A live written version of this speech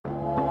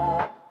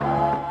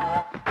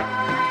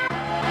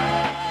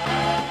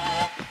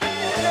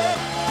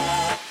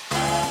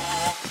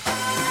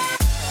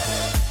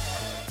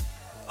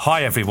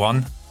Hi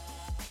everyone,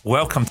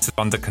 welcome to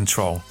Under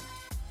Control.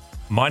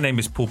 My name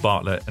is Paul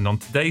Bartlett, and on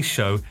today's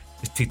show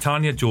is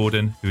Titania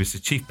Jordan, who is the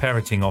Chief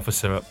Parenting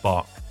Officer at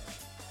Bark.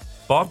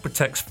 Bark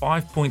protects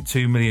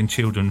 5.2 million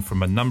children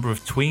from a number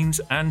of tweens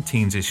and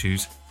teens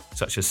issues,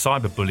 such as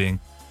cyberbullying,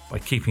 by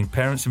keeping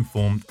parents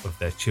informed of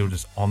their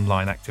children's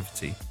online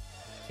activity.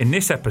 In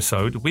this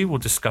episode, we will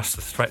discuss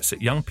the threats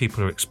that young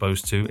people are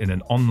exposed to in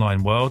an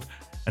online world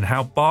and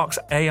how Bark's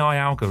AI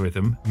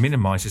algorithm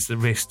minimises the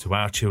risk to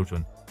our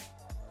children.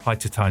 Hi,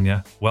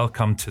 Titania.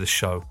 Welcome to the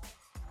show.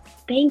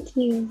 Thank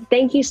you.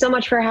 Thank you so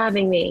much for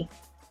having me.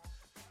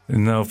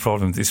 No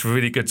problem. It's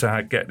really good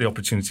to get the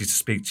opportunity to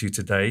speak to you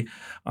today.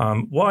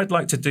 What I'd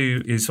like to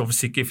do is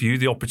obviously give you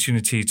the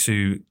opportunity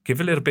to give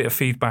a little bit of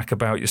feedback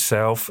about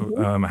yourself,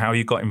 how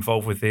you got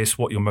involved with this,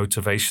 what your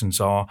motivations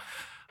are,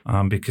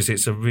 because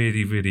it's a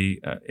really,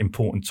 really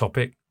important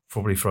topic,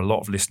 probably for a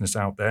lot of listeners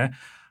out there.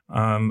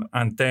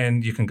 And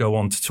then you can go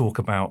on to talk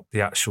about the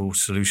actual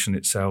solution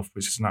itself,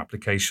 which is an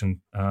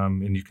application,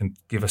 and you can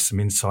give us some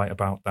insight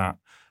about that.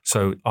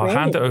 So I'll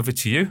hand it over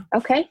to you.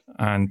 Okay.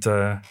 And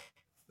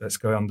let's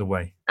go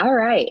underway. All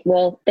right.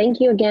 Well, thank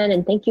you again.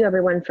 And thank you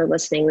everyone for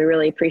listening. We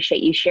really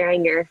appreciate you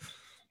sharing your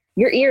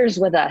ears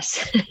with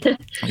us.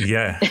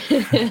 Yeah.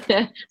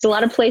 It's a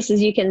lot of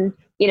places you can,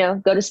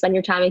 go to spend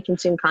your time and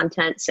consume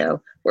content.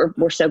 So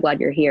we're so glad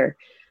you're here.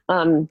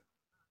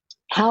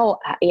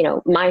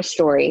 My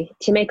story,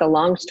 to make a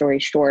long story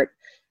short,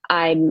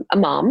 I'm a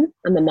mom.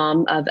 I'm a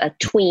mom of a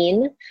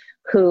tween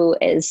who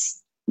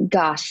is,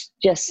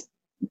 just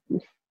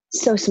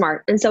so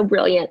smart and so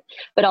brilliant,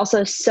 but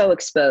also so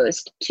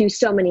exposed to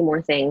so many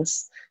more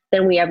things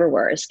than we ever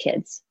were as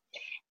kids.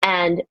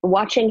 And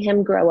watching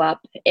him grow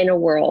up in a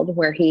world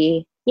where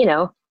he,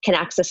 can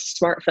access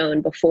a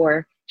smartphone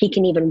before he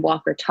can even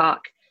walk or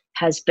talk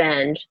has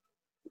been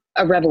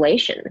a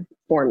revelation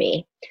for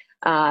me,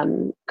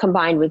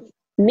 combined with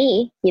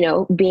me,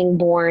 being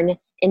born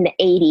in the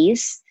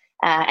 80s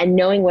and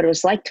knowing what it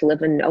was like to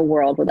live in a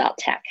world without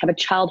tech, have a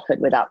childhood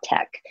without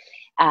tech.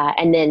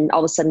 And then all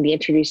of a sudden be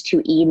introduced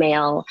to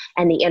email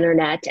and the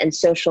internet and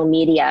social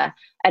media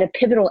at a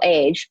pivotal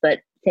age, but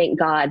thank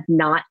God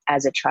not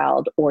as a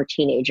child or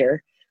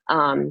teenager.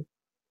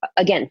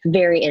 Again,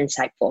 very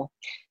insightful.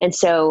 And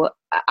so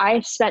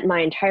I've spent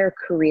my entire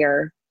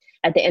career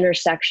at the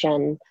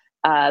intersection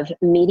of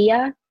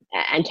media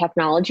and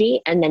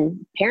technology and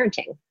then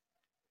parenting.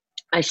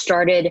 I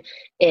started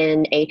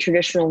in a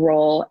traditional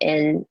role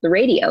in the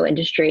radio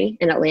industry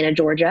in Atlanta,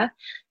 Georgia.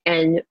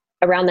 And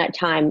around that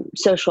time,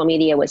 social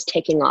media was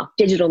taking off.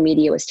 Digital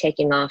media was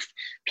taking off.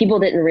 People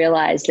didn't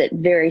realize that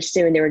very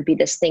soon there would be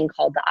this thing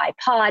called the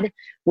iPod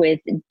with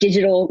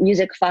digital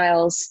music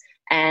files,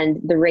 and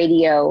the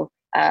radio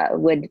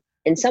would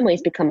in some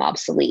ways become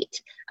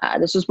obsolete.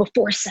 This was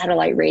before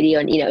satellite radio.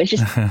 And, it's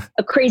just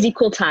a crazy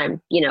cool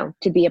time,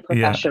 to be a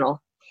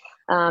professional.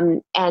 Yeah.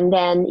 And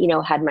then,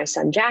 had my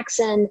son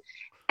Jackson,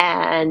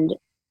 and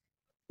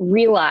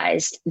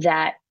realized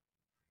that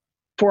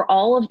for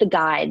all of the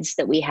guides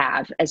that we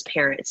have as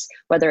parents,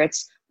 whether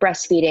it's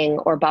breastfeeding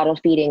or bottle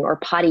feeding or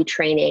potty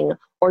training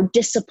or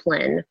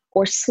discipline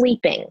or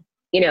sleeping,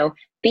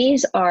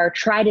 these are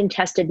tried and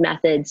tested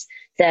methods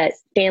that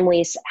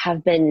families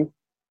have been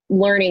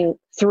learning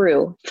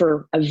through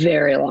for a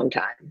very long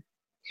time.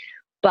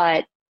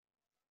 But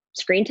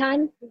screen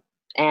time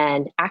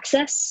and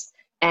access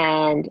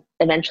and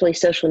eventually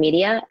social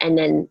media, and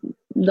then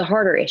the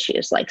harder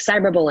issues like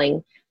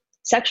cyberbullying,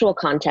 sexual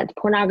content,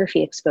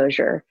 pornography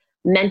exposure,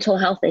 mental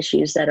health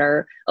issues that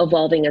are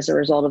evolving as a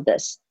result of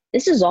this.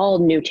 This is all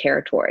new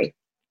territory.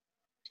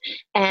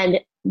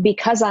 And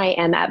because I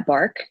am at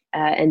Bark,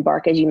 and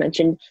Bark, as you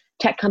mentioned,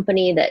 tech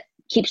company that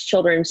keeps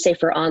children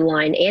safer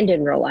online and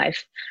in real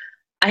life,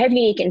 I have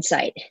unique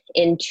insight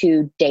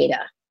into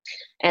data.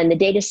 And the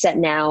data set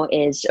now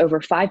is over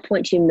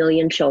 5.2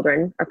 million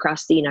children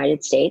across the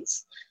United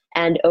States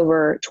and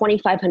over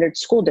 2,500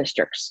 school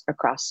districts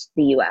across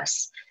the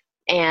US.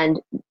 And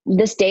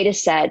this data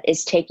set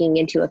is taking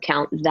into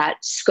account that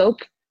scope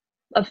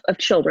of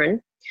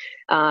children,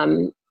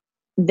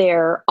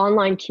 their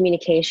online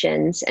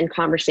communications and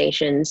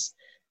conversations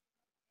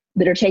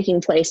that are taking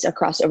place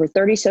across over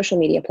 30 social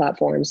media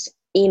platforms,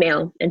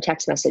 email and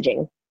text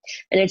messaging.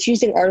 And it's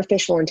using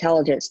artificial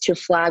intelligence to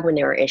flag when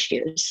there are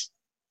issues.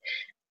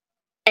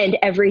 And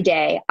every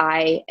day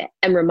I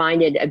am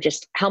reminded of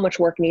just how much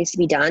work needs to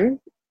be done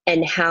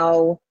and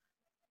how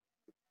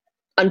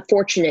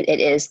unfortunate it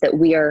is that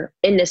we are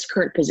in this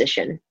current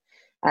position.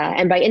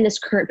 And by in this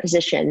current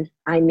position,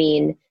 I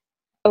mean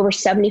over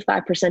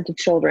 75% of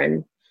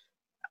children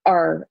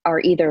are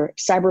either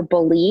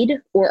cyberbullied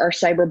or are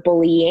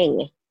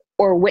cyberbullying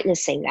or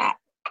witnessing that.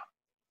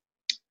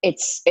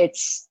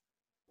 It's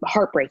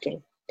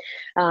heartbreaking.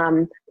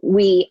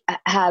 We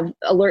have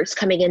alerts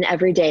coming in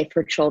every day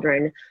for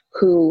children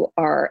who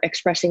are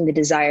expressing the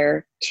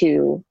desire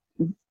to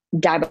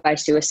die by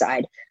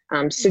suicide,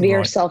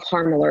 severe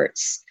self-harm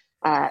alerts,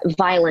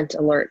 violent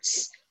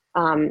alerts.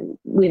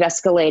 We've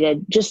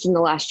escalated just in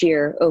the last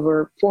year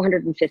over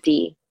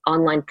 450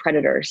 online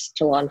predators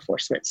to law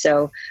enforcement.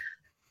 So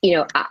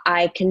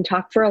I can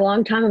talk for a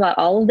long time about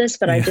all of this,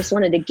 but I just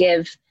wanted to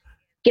give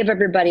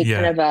everybody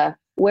kind of a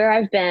where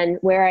I've been,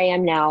 where I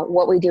am now,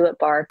 what we do at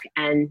Bark,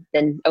 and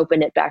then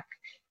open it back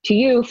to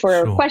you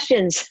for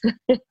questions.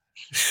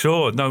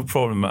 Sure, no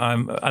problem.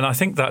 And I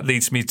think that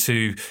leads me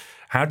to,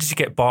 how did you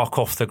get Bark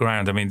off the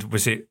ground? I mean,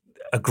 was it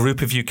a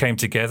group of you came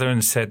together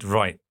and said,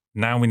 right,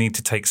 now we need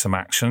to take some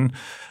action?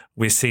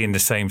 We're seeing the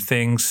same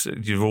things.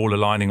 You're all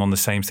aligning on the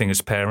same thing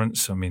as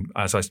parents. I mean,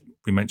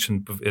 we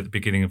mentioned at the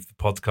beginning of the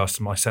podcast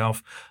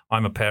myself,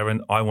 I'm a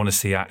parent. I want to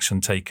see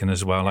action taken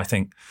as well. I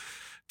think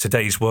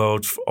today's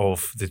world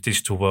of the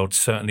digital world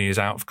certainly is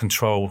out of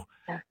control.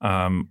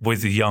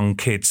 With the young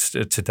kids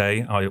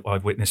today, I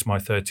witnessed my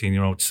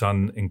 13-year-old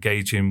son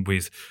engaging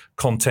with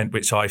content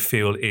which I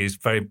feel is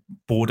very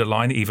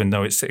borderline, even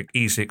though it's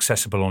easily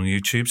accessible on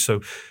YouTube.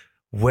 So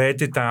where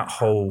did that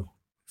whole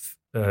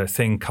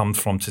thing come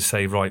from to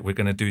say, right, we're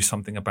going to do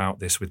something about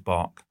this with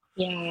Bark?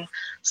 Yeah.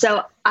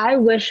 So I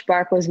wish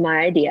Bark was my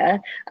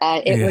idea.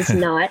 It was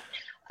not.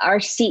 Our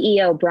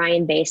CEO,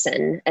 Brian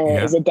Basin,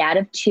 is a dad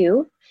of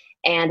 2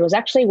 and was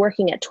actually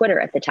working at Twitter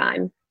at the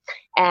time.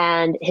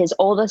 And his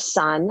oldest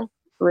son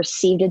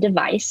received a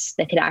device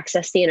that could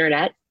access the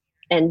internet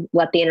and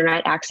let the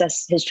internet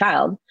access his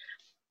child.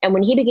 And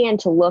when he began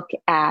to look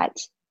at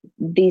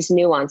these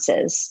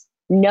nuances,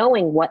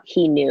 knowing what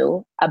he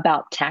knew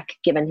about tech,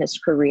 given his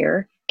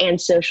career and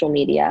social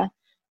media,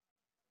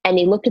 and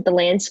he looked at the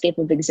landscape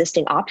of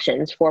existing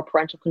options for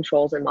parental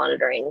controls and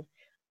monitoring,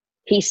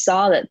 he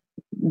saw that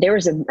there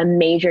was a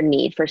major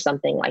need for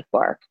something like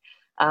Bark.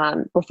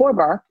 Before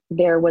Bark,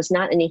 there was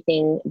not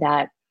anything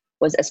that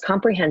was as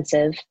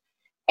comprehensive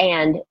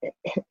and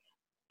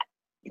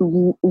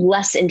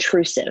less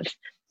intrusive.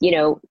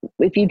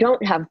 If you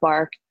don't have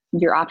Bark,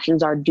 your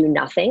options are do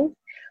nothing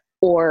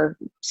or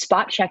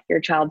spot check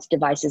your child's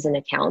devices and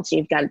accounts.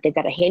 They've got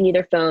to hand you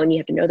their phone. You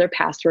have to know their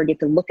password. You have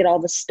to look at all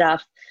the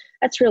stuff.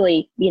 That's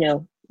really,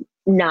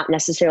 not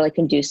necessarily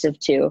conducive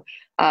to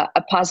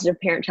a positive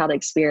parent-child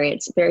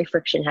experience, very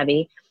friction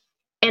heavy.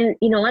 And,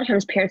 a lot of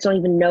times parents don't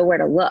even know where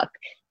to look.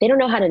 They don't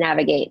know how to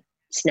navigate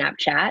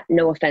Snapchat.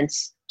 No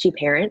offense to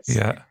parents.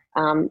 Yeah.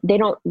 They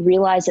don't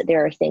realize that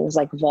there are things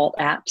like vault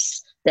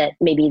apps that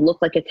maybe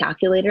look like a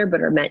calculator,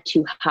 but are meant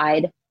to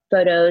hide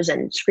photos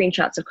and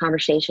screenshots of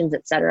conversations,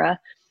 etc.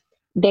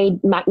 They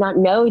might not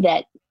know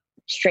that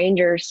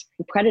strangers,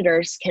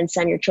 predators can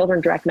send your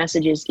children direct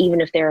messages, even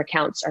if their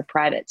accounts are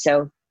private.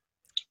 So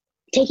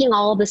taking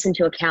all of this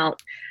into account,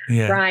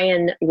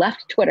 Brian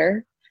left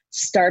Twitter,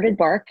 started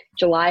Bark,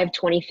 July of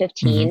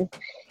 2015.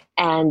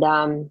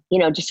 And,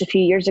 just a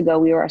few years ago,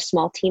 we were a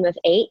small team of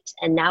 8,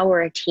 and now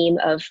we're a team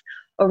of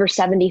over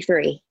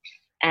 73.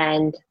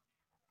 And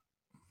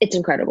it's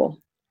incredible.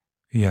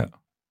 Yeah.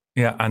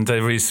 Yeah. And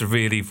there is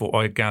really, what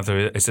I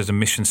gather is there's a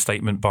mission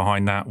statement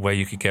behind that, where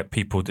you could get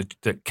people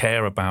that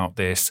care about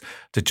this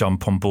to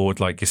jump on board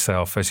like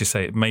yourself. As you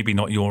say, maybe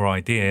not your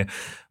idea,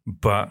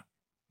 but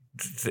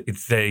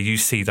there you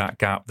see that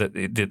gap that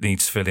it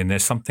needs filling.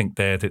 There's something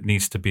there that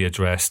needs to be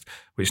addressed,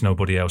 which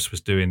nobody else was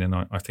doing. And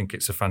I think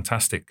it's a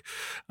fantastic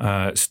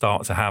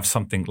start to have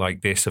something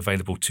like this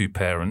available to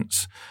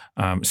parents,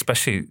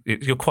 especially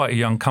you're quite a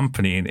young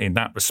company in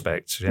that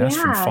respect. Yes,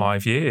 from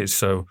 5 years.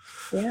 So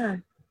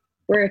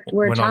we're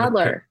a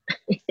toddler.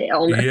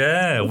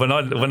 Yeah, when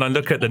I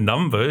look at the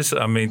numbers,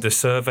 I mean, the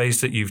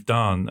surveys that you've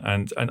done,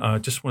 and I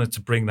just wanted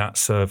to bring that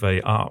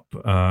survey up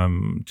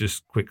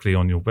just quickly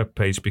on your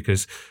webpage,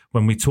 because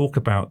when we talk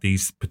about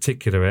these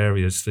particular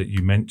areas that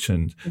you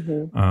mentioned,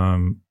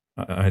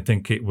 I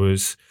think it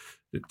was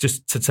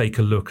just to take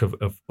a look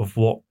of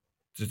what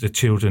the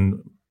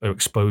children are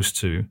exposed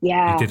to.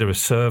 Yeah. You did a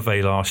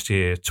survey last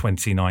year,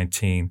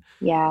 2019.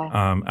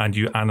 Yeah. And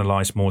you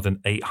analysed more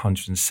than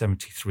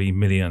 873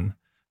 million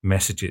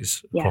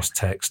messages across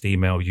text,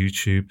 email,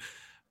 YouTube.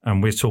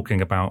 And we're talking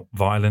about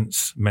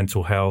violence,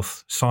 mental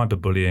health,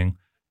 cyberbullying,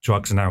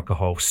 drugs and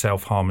alcohol,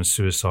 self-harm and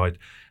suicide,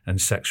 and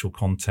sexual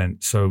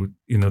content. So,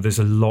 there's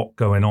a lot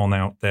going on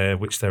out there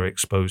which they're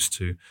exposed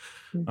to.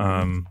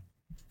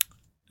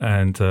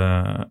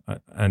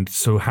 And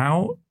so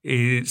how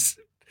is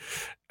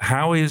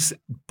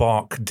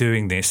Bark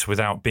doing this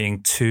without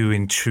being too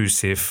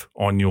intrusive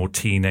on your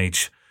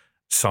teenage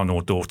son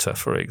or daughter,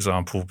 for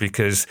example?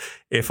 Because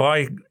if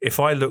I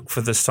look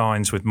for the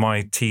signs with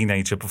my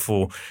teenager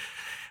before,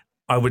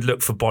 I would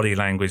look for body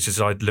language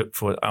as I'd look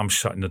for, I'm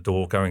shutting the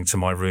door, going to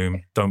my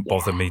room, don't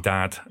bother me,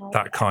 Dad,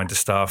 that kind of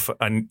stuff.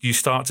 And you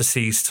start to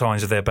see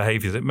signs of their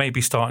behavior that may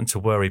be starting to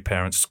worry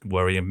parents,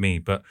 worrying me.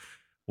 But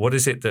what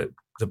is it that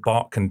the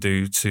Bark can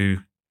do to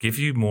give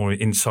you more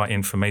insight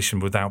information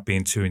without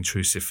being too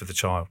intrusive for the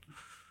child?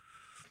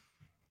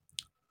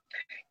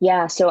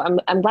 Yeah, so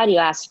I'm glad you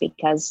asked,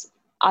 because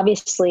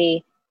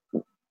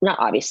not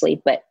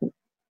obviously, but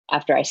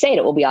after I say it,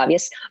 it will be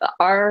obvious.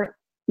 Our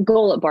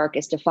goal at Bark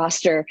is to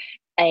foster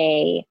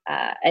an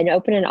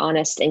open and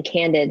honest and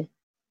candid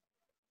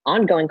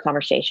ongoing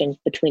conversation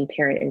between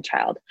parent and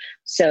child.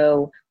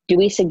 So do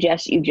we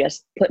suggest you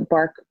just put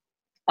Bark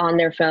on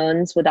their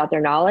phones without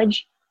their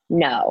knowledge?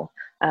 No.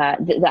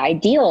 The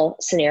ideal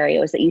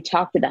scenario is that you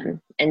talk to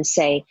them and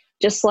say,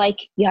 just like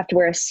you have to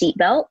wear a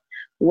seatbelt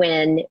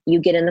when you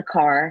get in the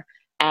car,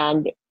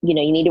 and you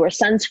need to wear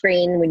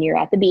sunscreen when you're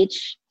at the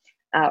beach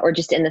or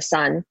just in the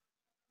sun.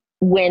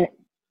 When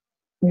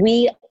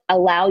we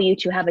allow you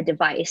to have a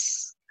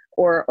device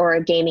or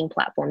a gaming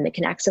platform that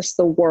can access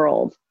the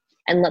world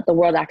and let the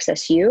world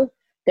access you,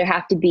 there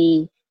have to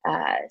be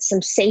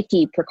some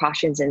safety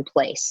precautions in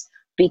place,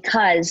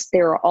 because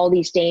there are all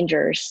these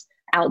dangers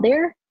out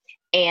there.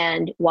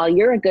 And while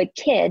you're a good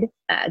kids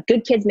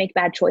make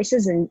bad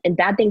choices, and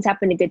bad things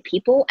happen to good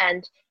people.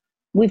 And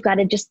we've got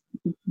to just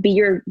be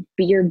your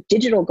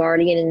digital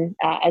guardian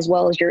as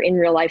well as your in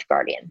real life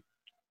guardian.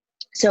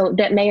 So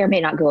that may or may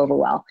not go over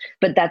well,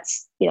 but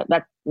that's,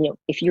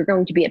 if you're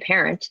going to be a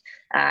parent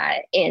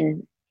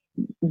in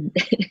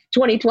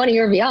 2020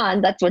 or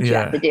beyond, that's what you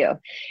have to do.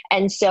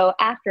 And so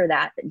after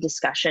that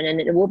discussion,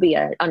 and it will be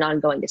an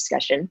ongoing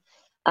discussion,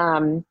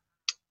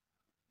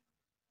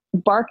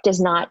 Bark does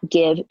not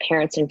give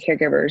parents and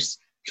caregivers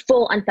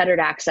full unfettered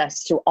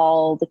access to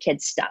all the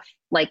kids' stuff.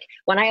 Like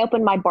when I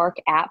open my Bark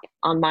app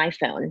on my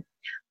phone,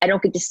 I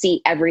don't get to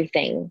see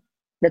everything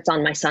that's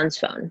on my son's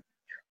phone.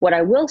 What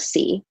I will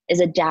see is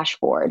a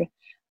dashboard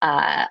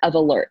of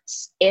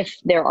alerts if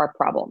there are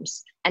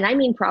problems. And I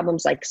mean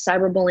problems like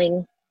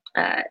cyberbullying,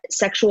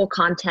 sexual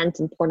content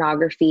and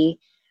pornography.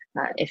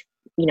 If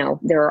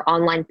there are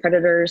online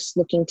predators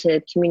looking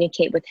to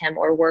communicate with him,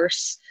 or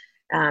worse,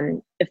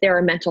 if there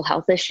are mental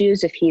health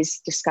issues, if he's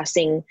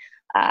discussing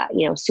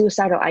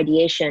suicidal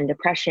ideation,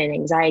 depression,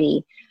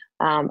 anxiety,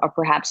 or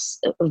perhaps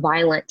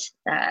violent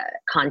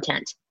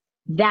content,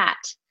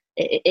 that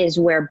is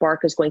where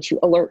Bark is going to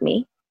alert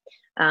me.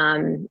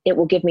 It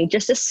will give me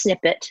just a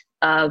snippet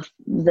of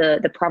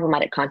the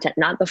problematic content,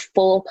 not the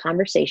full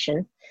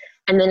conversation.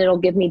 And then it'll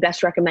give me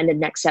best recommended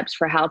next steps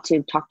for how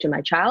to talk to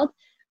my child,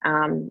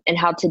 and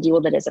how to deal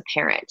with it as a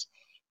parent.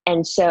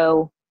 And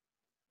so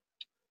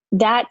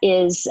that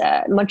is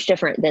much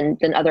different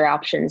than other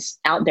options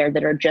out there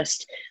that are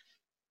just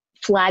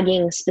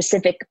flagging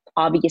specific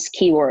obvious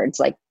keywords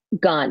like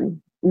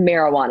gun,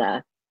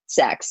 marijuana,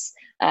 sex.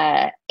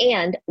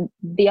 And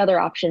the other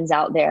options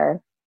out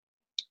there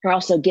are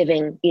also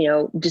giving,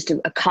 just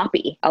a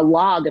copy, a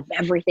log of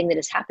everything that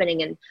is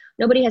happening. And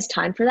nobody has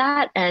time for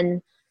that.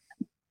 And,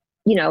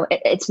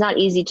 it's not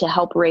easy to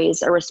help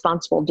raise a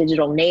responsible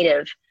digital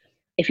native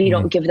if you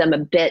don't give them a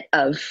bit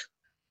of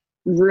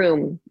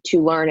room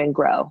to learn and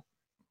grow.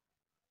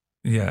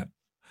 Yeah.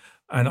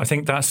 And I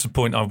think that's the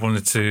point I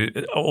wanted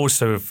to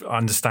also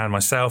understand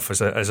myself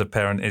as a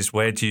parent, is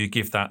where do you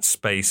give that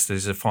space?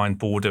 There's a fine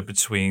border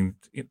between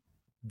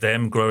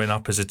them growing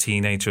up as a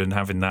teenager and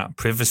having that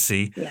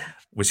privacy,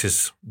 which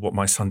is what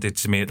my son did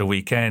to me at the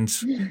weekend.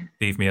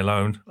 Leave me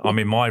alone. I'm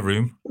in my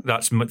room.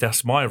 That's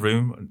my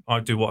room. I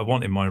do what I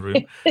want in my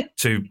room.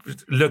 To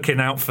looking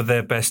out for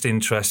their best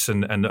interests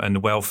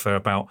and welfare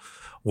about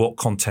what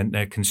content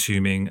they're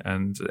consuming,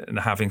 and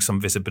having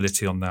some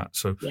visibility on that.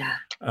 So,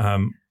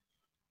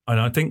 and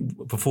I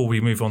think before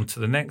we move on to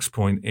the next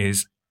point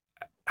is,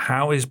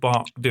 how is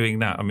Bark doing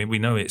that? I mean, we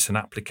know it's an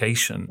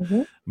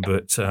application,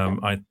 but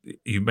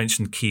you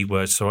mentioned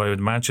keywords, so I would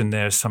imagine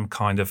there's some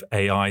kind of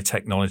AI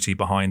technology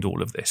behind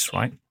all of this,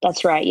 right?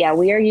 That's right. Yeah,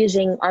 we are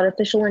using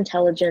artificial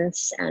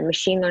intelligence and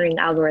machine learning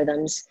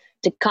algorithms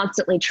to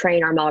constantly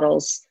train our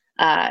models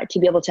to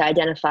be able to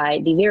identify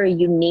the very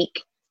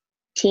unique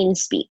teen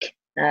speak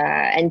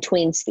and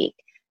tween speak.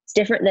 It's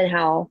different than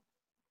how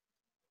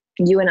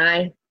you and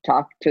I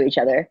talk to each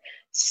other.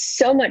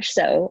 So much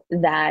so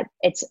that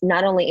it's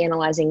not only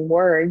analyzing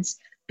words,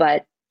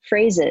 but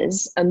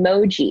phrases,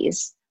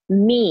 emojis,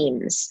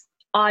 memes,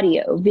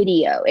 audio,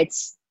 video.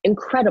 It's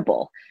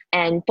incredible.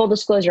 And full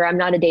disclosure, I'm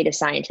not a data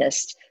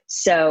scientist.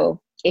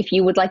 So if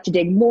you would like to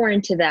dig more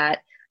into that,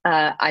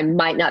 I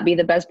might not be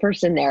the best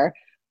person there,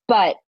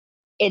 but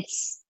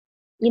it's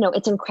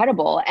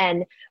incredible.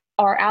 And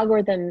our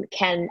algorithm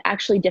can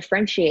actually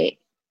differentiate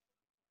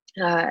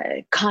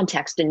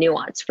context and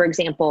nuance. For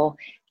example,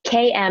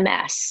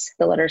 KMS,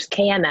 the letters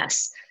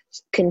KMS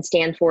can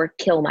stand for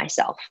kill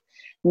myself.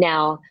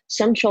 Now,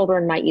 some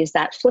children might use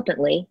that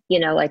flippantly,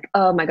 like,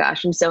 oh my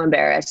gosh, I'm so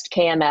embarrassed,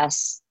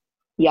 KMS,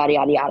 yada,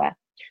 yada, yada.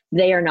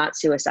 They are not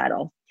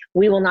suicidal.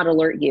 We will not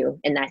alert you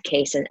in that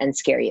case and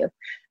scare you.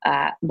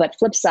 But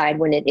flip side,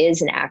 when it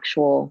is an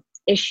actual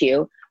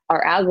issue,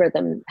 our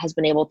algorithm has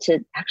been able to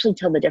actually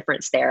tell the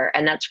difference there,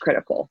 and that's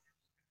critical.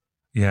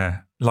 Yeah,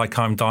 like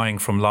I'm dying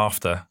from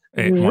laughter.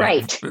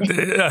 Right.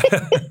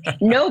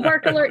 No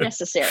Bark alert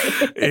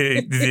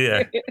necessary.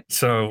 Yeah.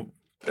 So,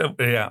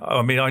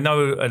 I mean, I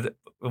know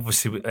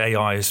obviously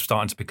AI is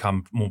starting to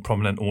become more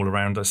prominent all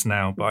around us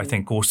now, but I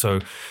think also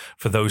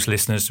for those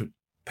listeners,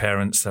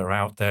 parents that are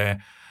out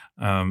there,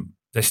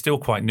 they're still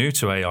quite new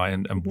to AI,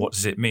 and what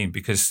does it mean?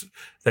 Because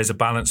there's a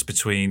balance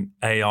between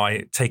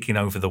AI taking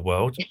over the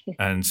world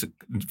and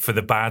for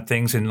the bad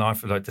things in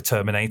life, like the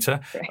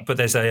Terminator, Right. but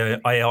there's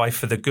AI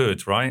for the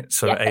good, right?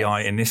 So Yes.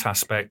 AI in this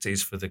aspect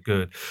is for the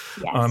good.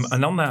 Yes.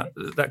 And on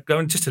that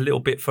going just a little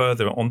bit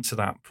further onto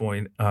that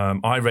point,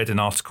 I read an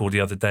article the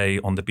other day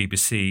on the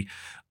BBC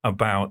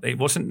about, it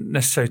wasn't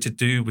necessarily to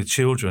do with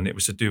children, it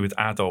was to do with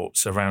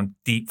adults around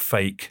deep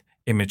fake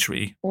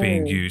imagery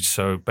being used.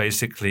 So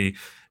basically,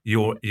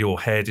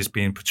 your head is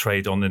being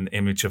portrayed on an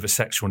image of a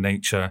sexual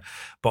nature,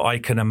 but I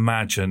can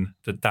imagine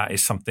that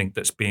is something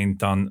that's being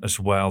done as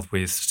well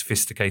with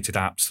sophisticated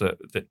apps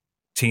that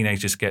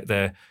teenagers get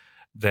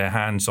their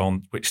hands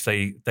on, which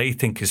they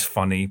think is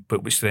funny,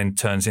 but which then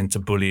turns into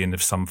bullying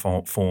of some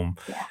form.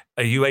 Yeah.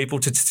 Are you able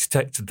to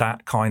detect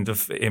that kind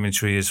of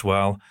imagery as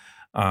well,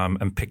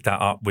 and pick that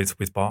up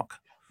with Bark?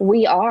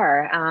 We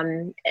are.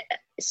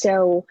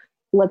 So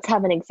let's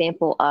have an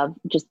example of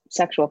just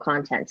sexual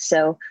content.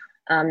 So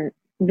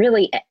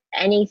really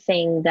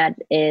anything that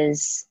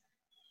is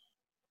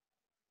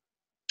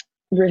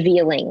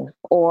revealing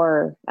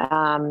or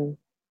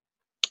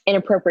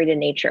inappropriate in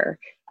nature,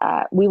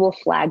 we will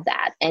flag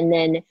that. And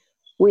then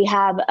we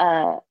have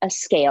a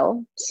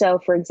scale. So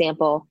for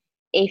example,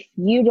 if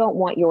you don't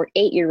want your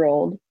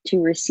 8-year-old to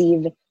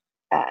receive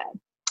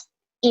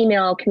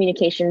email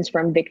communications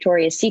from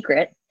Victoria's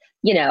Secret,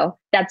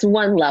 that's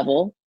one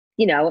level,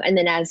 and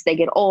then as they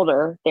get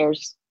older,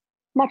 there's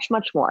much,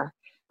 much more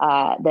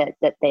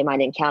that they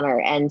might encounter.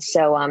 And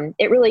so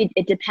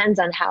it depends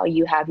on how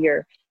you have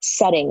your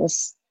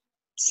settings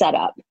set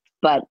up.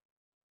 But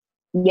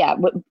yeah,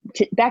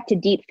 back to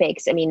deep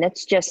fakes. I mean,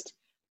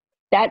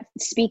 that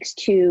speaks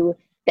to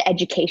the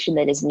education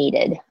that is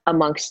needed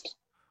amongst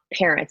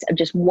parents of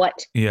just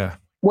what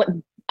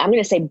I'm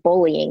going to say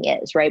bullying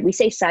is, right? We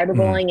say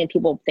cyberbullying and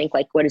people think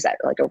like, what is that?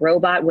 Like a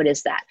robot? What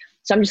is that?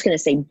 So I'm just going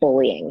to say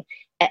bullying.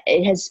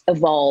 It has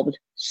evolved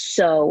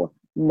so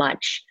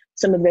much.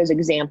 Some of those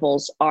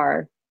examples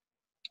are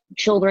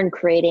children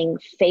creating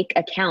fake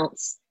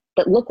accounts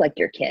that look like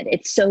your kid.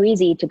 It's so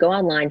easy to go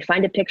online,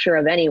 find a picture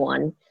of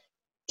anyone,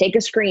 take a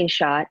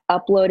screenshot,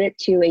 upload it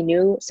to a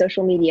new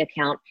social media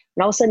account,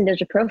 and all of a sudden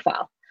there's a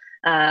profile.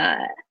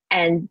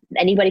 And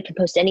anybody can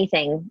post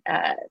anything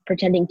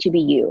pretending to be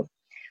you.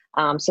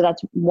 So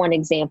that's one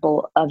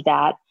example of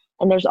that.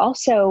 And there's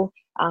also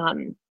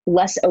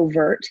less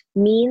overt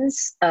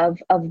means of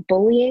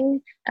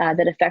bullying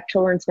that affect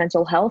children's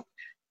mental health,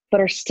 but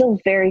are still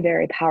very,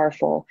 very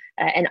powerful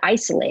and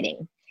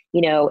isolating.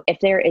 If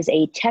there is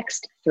a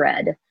text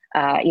thread,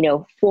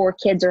 4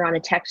 kids are on a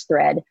text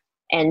thread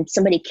and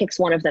somebody kicks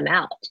one of them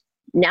out,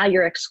 now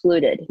you're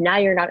excluded. Now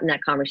you're not in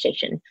that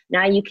conversation.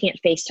 Now you can't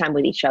FaceTime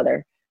with each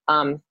other.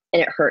 And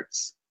it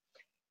hurts.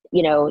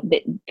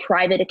 The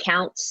private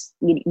accounts,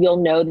 you'll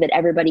know that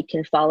everybody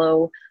can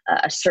follow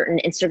a certain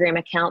Instagram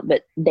account,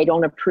 but they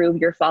don't approve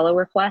your follow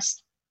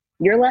request.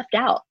 You're left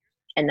out,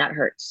 and that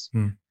hurts.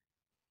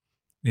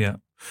 Yeah.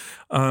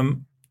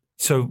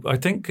 So I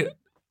think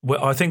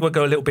we'll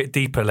go a little bit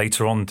deeper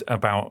later on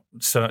about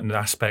certain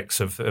aspects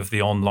of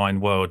the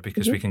online world,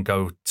 because we can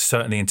go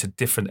certainly into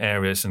different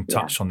areas and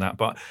touch on that.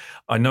 But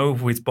I know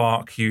with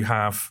Bark,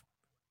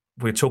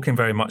 we're talking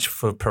very much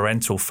for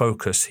parental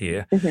focus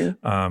here.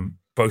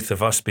 Both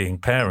of us being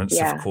parents,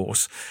 of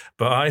course.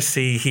 But I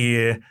see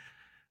here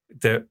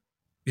that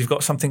you've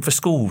got something for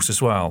schools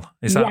as well.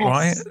 Is that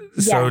right?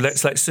 So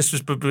let's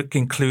just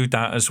include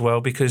that as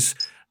well, because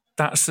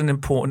that's an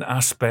important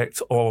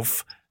aspect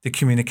of the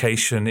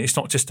communication. It's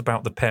not just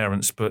about the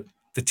parents, but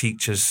the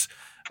teachers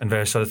and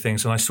various other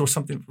things. And I saw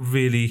something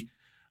really,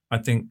 I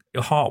think,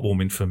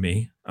 heartwarming for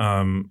me,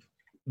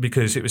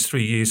 because it was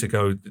 3 years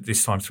ago,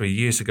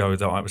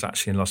 that I was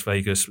actually in Las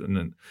Vegas,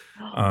 and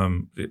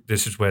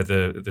this is where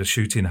the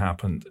shooting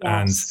happened.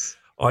 Yes.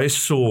 And I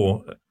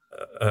saw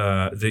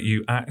that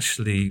you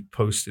actually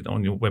posted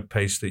on your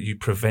webpage that you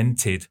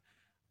prevented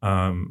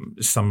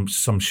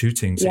some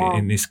shootings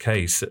in this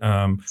case.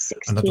 And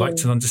I'd like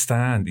to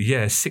understand,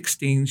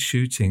 16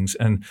 shootings.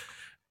 And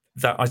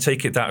that, I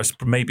take it that was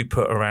maybe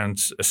put around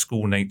a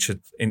school-natured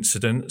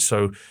incident.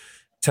 So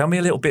tell me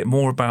a little bit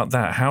more about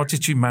that. How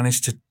did you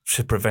manage to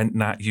prevent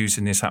that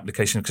using this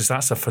application? Because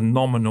that's a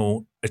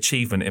phenomenal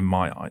achievement in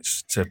my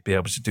eyes, to be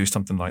able to do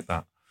something like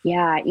that.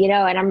 Yeah,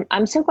 and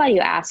I'm so glad you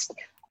asked.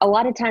 A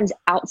lot of times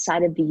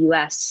outside of the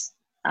U.S.,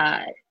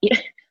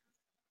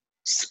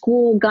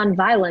 school gun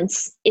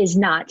violence is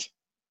not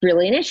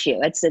really an issue.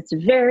 It's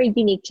very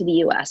unique to the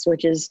U.S.,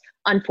 which is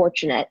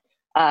unfortunate.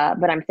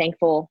 But I'm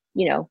thankful,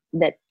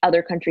 that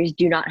other countries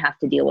do not have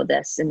to deal with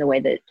this in the way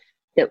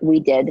that we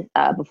did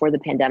before the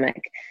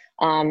pandemic.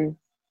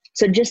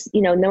 So just,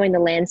 knowing the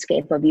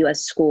landscape of U.S.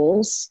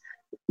 schools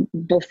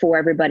before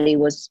everybody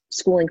was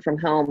schooling from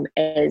home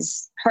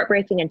is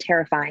heartbreaking and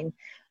terrifying.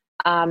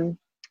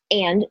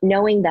 And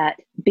knowing that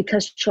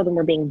because children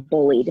were being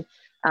bullied,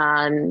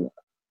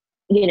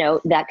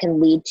 that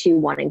can lead to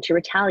wanting to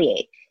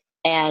retaliate.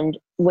 And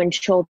when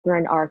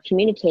children are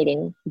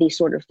communicating these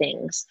sort of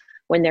things,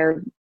 when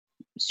they're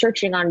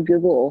searching on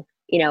Google,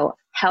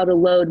 how to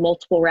load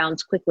multiple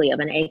rounds quickly of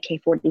an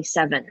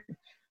AK-47.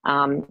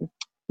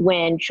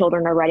 When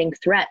children are writing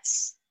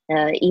threats,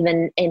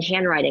 even in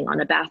handwriting on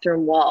a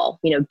bathroom wall,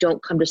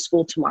 don't come to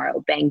school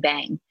tomorrow, bang,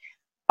 bang.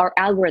 Our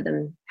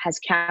algorithm has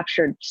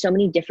captured so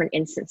many different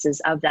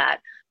instances of that,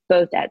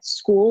 both at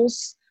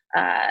schools,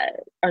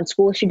 on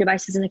school issued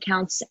devices and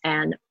accounts,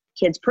 and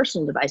kids'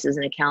 personal devices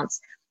and accounts,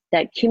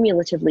 that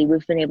cumulatively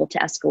we've been able to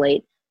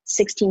escalate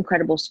 16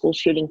 credible school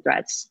shooting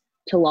threats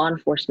to law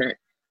enforcement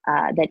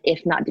that,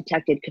 if not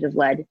detected, could have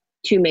led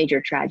to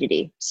major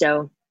tragedy.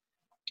 So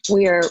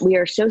we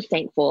are so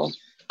thankful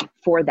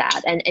for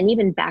that. And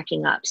even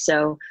backing up.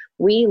 So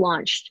we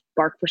launched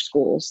Bark for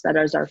Schools. That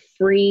is our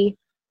free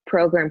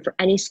program for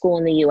any school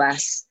in the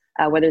US,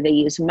 whether they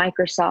use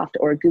Microsoft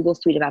or Google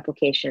suite of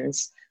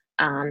applications,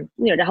 to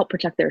help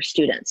protect their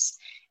students.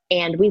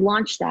 And we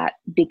launched that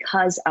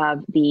because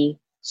of the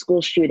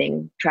school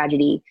shooting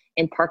tragedy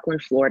in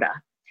Parkland,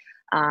 Florida.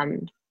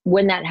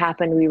 When that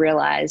happened, we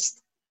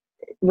realized,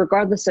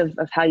 regardless of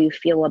how you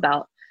feel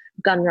about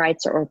gun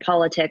rights or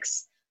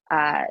politics,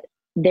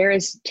 there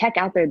is tech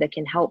out there that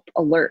can help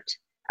alert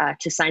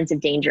to signs of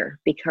danger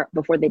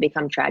before they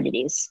become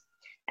tragedies.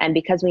 And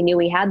because we knew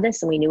we had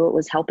this and we knew it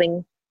was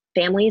helping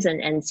families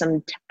and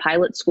some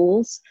pilot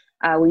schools,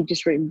 we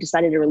just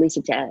decided to release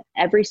it to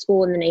every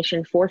school in the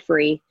nation for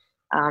free,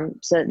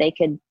 so that they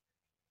could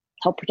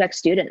help protect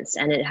students.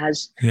 And it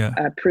has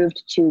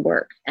proved to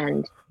work.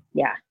 And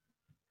yeah.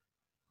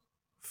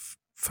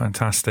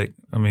 Fantastic.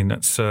 I mean,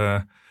 that's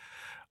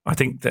I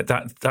think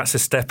that's a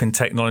step in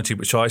technology,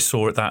 which I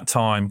saw at that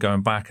time,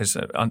 going back, as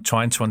I'm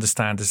trying to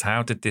understand, is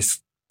how did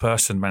this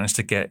person manage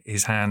to get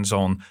his hands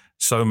on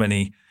so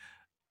many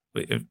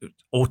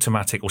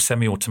automatic or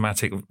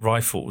semi-automatic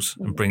rifles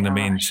and bring them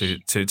in to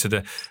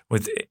the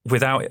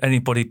without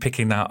anybody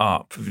picking that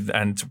up?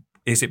 And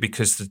is it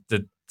because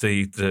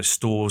the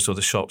stores or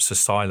the shops are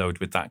siloed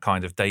with that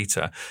kind of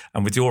data?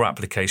 And with your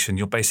application,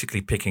 you're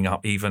basically picking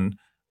up, even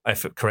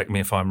if, correct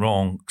me if I'm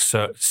wrong,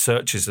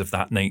 searches of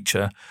that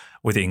nature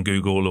within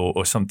Google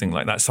or something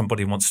like that.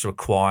 Somebody wants to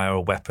acquire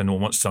a weapon or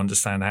wants to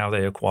understand how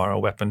they acquire a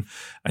weapon,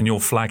 and you're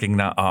flagging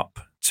that up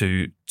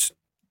to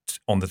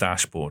on the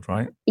dashboard,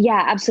 right?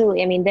 Yeah,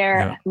 absolutely. I mean,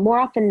 more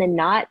often than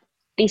not,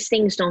 these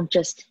things don't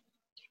just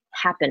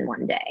happen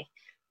one day.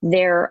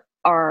 There's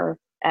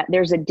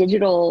a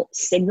digital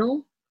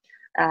signal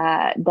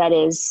that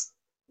is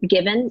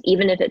given,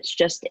 even if it's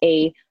just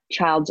a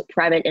child's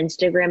private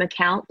Instagram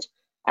account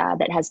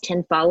that has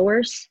 10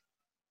 followers.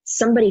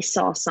 Somebody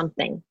saw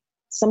something.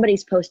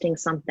 Somebody's posting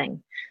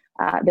something.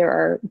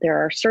 There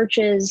are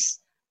searches,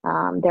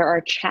 there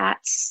are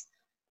chats,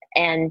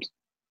 and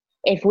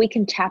if we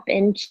can tap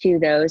into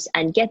those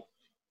and get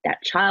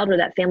that child or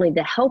that family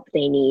the help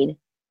they need,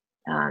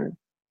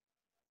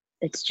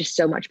 it's just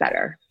so much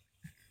better.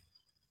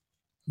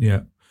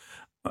 Yeah.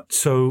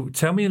 So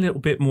tell me a little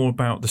bit more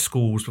about the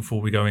schools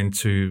before we go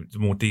into the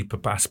more deeper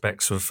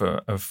aspects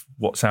of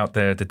what's out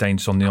there, the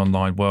dangers on the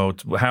online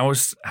world. How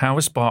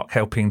is Bark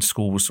helping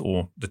schools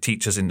or the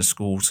teachers in the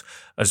schools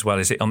as well?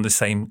 Is it on the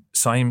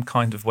same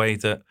kind of way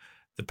that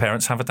the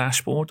parents have a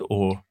dashboard,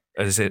 or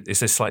is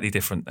there slightly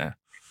different there?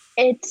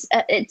 It's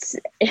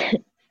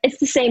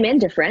the same and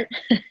different.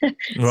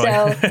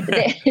 Right. So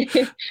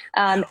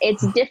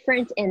it's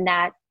different in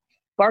that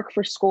Bark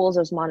for Schools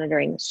is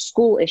monitoring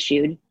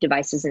school-issued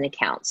devices and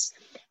accounts.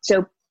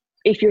 So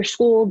if your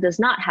school does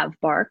not have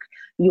Bark,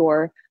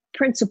 your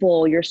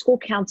principal, your school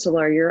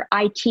counselor, your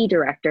IT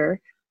director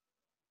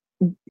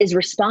is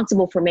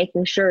responsible for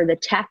making sure the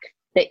tech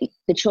that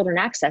the children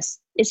access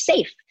is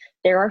safe.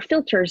 There are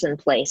filters in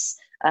place.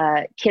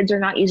 Kids are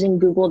not using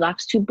Google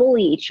Docs to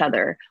bully each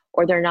other,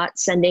 or they're not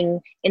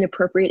sending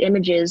inappropriate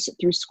images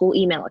through school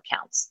email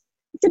accounts.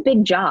 It's a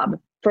big job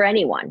for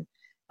anyone.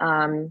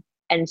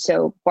 And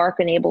so Bark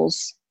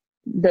enables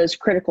those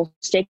critical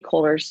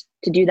stakeholders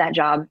to do that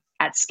job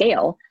at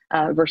scale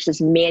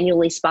versus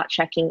manually spot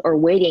checking or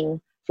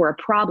waiting for a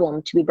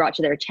problem to be brought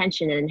to their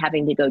attention and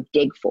having to go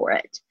dig for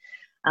it.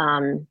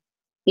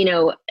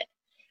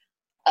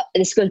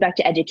 This goes back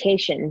to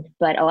education,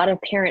 but a lot of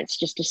parents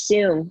just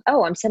assume,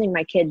 oh, I'm sending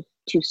my kid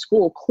to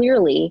school.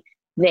 Clearly,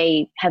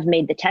 they have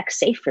made the tech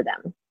safe for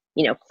them.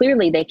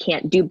 Clearly they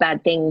can't do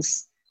bad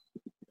things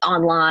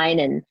online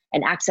and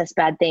access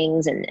bad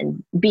things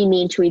and be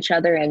mean to each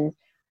other. And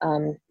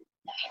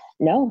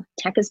no,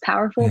 tech is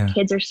powerful. Yeah.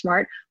 Kids are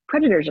smart.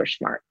 Predators are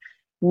smart.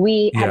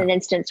 We had an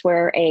instance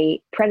where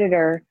a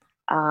predator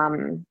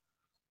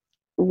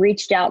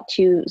reached out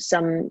to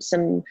some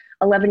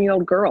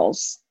 11-year-old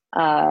girls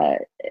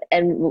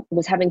and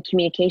was having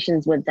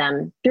communications with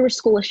them through a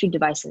school issued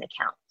device and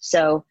account.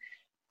 So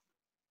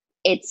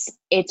it's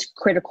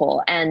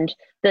critical. And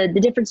the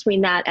difference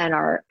between that and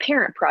our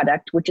parent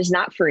product, which is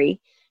not free,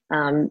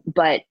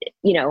 but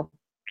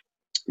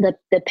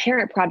the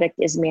parent product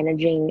is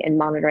managing and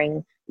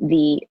monitoring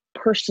the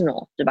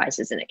personal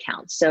devices and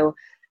accounts. So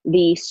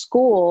the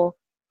school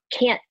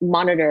can't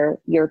monitor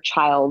your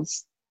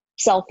child's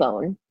cell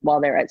phone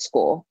while they're at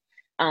school.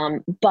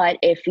 But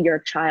if your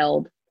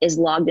child is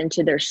logged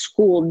into their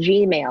school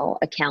Gmail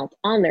account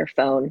on their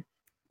phone,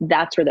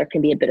 that's where there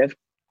can be a bit of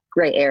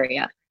gray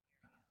area.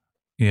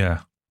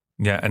 Yeah.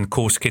 Yeah. And of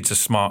course, kids are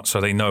smart,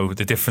 so they know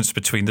the difference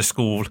between the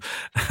school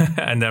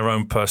and their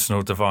own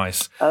personal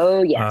device.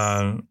 Oh,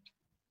 yes.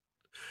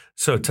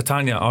 So,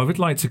 Titania, I would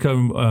like to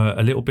go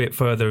a little bit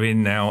further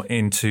in now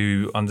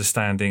into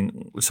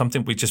understanding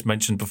something we just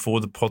mentioned before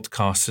the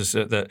podcast, is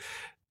that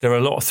there are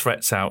a lot of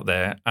threats out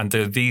there, and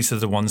these are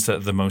the ones that are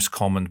the most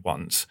common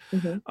ones.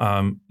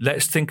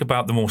 Let's think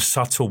about the more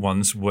subtle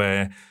ones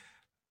where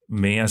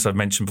me, as I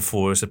mentioned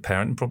before, as a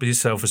parent, and probably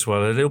yourself as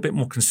well, are a little bit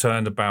more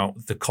concerned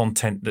about the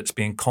content that's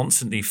being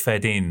constantly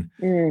fed in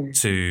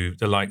to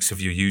the likes of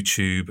your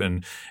YouTube.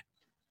 And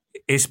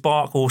is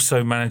Bark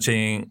also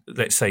managing,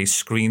 let's say,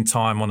 screen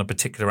time on a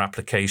particular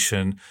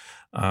application,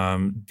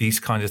 these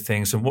kind of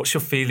things? And what's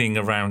your feeling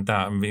around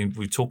that? I mean,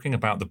 we're talking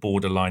about the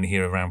borderline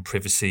here around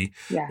privacy,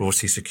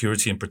 obviously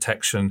security and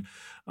protection,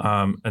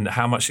 and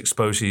how much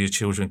exposure your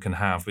children can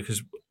have.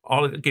 Because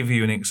I'll give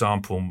you an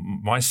example.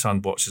 My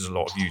son watches a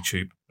lot of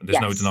YouTube, and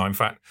there's no denying. In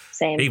fact,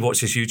 he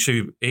watches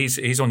YouTube.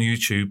 He's on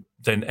YouTube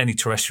than any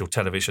terrestrial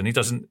television. He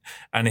doesn't,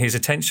 and his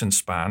attention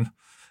span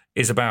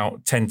is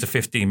about 10 to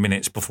 15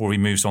 minutes before he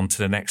moves on to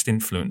the next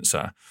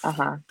influencer.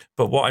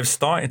 But what I've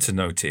started to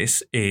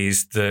notice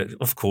is that,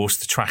 of course,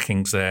 the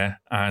tracking's there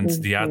and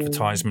the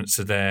advertisements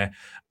are there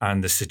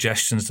and the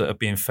suggestions that are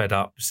being fed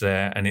up is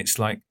there. And it's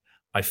like,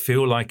 I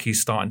feel like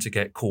he's starting to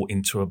get caught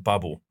into a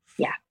bubble.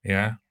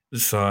 Yeah.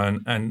 So,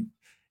 and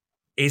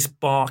is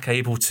Bark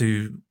able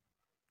to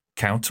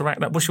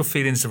counteract that? What's your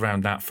feelings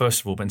around that, first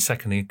of all? And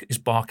secondly, is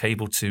Bark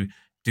able to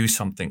do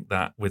something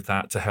with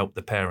that to help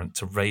the parent,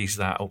 to raise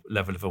that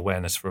level of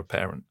awareness for a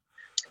parent?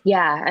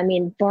 Yeah, I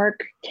mean,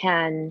 Bark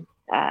can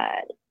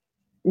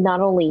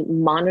not only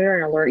monitor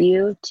and alert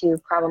you to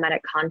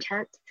problematic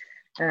content,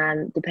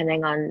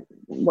 depending on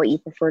what you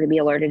prefer to be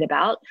alerted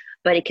about,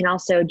 but it can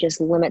also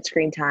just limit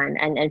screen time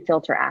and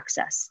filter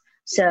access.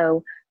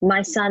 So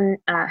my son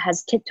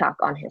has TikTok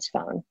on his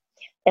phone.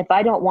 If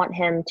I don't want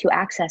him to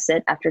access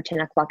it after 10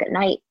 o'clock at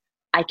night,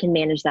 I can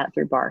manage that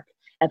through Bark.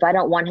 If I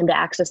don't want him to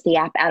access the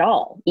app at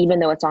all, even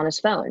though it's on his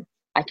phone,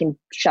 I can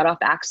shut off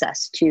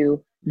access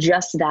to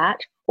just that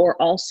or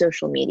all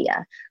social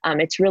media.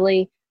 It's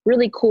really,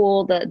 really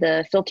cool,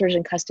 the filters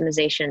and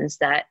customizations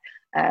that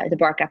the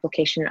Bark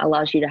application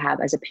allows you to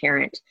have as a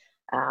parent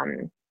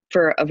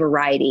for a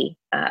variety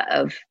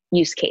of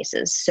use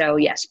cases. So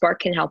yes,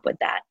 Bark can help with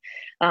that.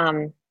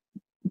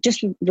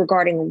 Just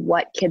regarding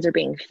what kids are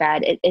being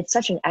fed, it's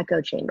such an echo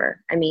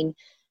chamber. I mean,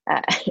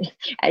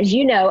 as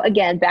you know,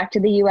 again, back to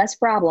the U.S.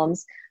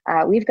 problems,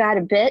 we've got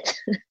a bit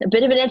of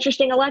an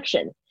interesting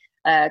election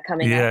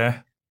coming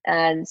up.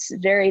 And it's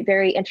very,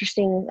 very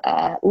interesting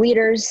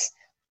leaders,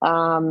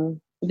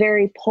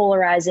 very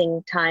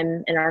polarizing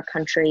time in our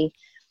country,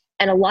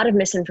 and a lot of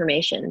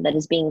misinformation that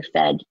is being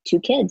fed to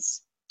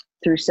kids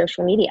through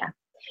social media.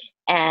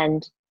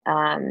 And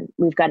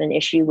we've got an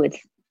issue with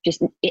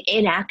just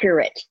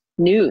inaccurate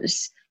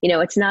news. You know,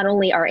 it's not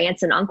only our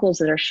aunts and uncles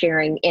that are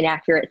sharing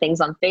inaccurate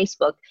things on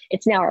Facebook,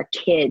 it's now our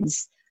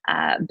kids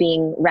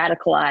being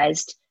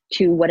radicalized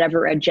to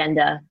whatever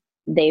agenda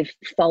they've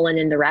fallen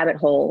in the rabbit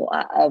hole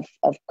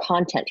of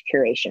content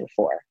curation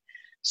for.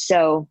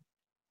 So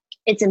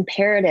it's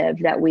imperative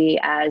that we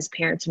as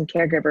parents and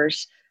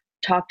caregivers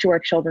talk to our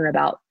children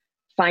about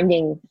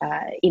finding,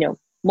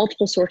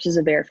 multiple sources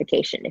of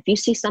verification. If you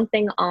see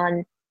something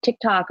on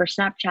TikTok or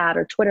Snapchat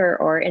or Twitter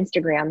or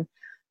Instagram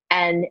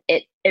and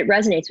it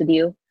resonates with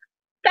you,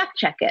 fact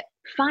check it,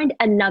 find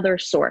another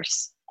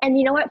source. And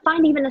you know what?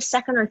 Find even a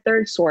second or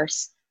third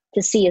source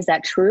to see, is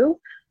that true?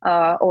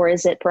 Or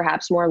is it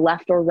perhaps more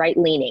left or right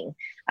leaning?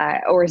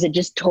 Or is it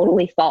just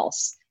totally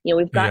false? You know,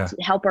 we've got to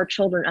help our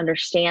children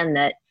understand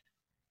that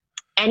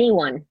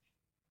anyone,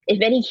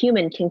 if any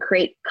human can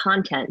create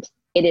content,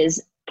 it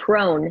is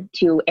prone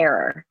to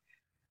error.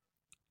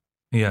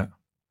 Yeah.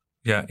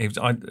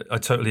 I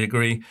totally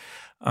agree.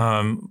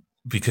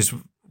 Because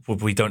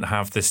we don't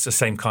have the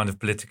same kind of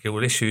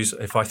political issues.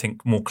 If I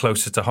think more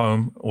closer to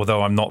home,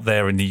 although I'm not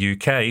there in the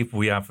UK,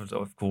 we have,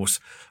 of course,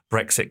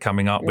 Brexit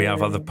coming up. We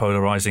have other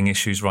polarizing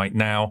issues right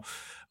now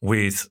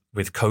with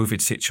COVID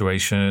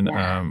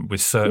situation,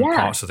 with certain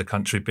parts of the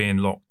country being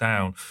locked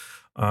down.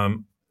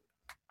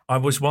 I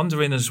was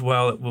wondering as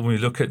well, when we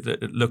look at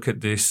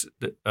this.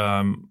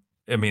 I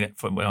mean,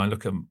 when I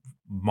look at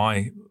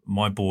my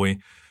boy,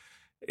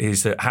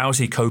 is that how's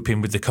he coping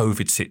with the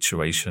COVID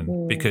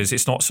situation? Because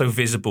it's not so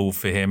visible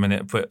for him.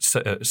 And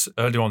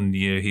earlier on in the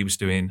year, he was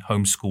doing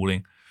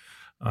homeschooling.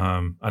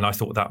 And I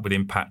thought that would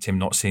impact him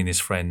not seeing his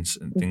friends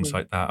and things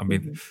like that. I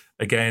mean,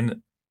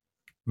 again,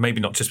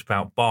 maybe not just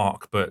about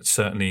Bark, but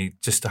certainly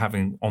just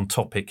having on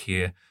topic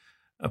here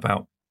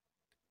about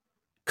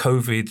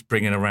COVID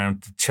bringing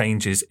around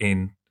changes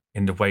in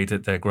the way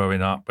that they're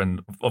growing up.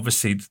 And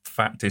obviously the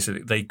fact is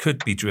that they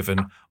could be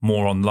driven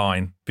more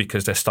online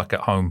because they're stuck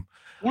at home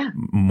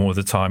more of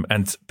the time.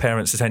 And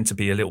parents tend to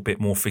be a little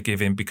bit more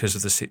forgiving because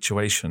of the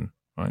situation,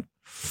 right?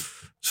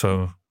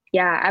 So.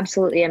 Yeah,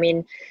 absolutely. I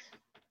mean,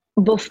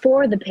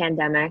 before the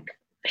pandemic,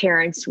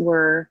 parents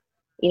were,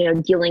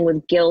 dealing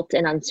with guilt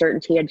and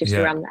uncertainty and just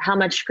around how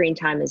much screen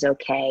time is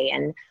okay.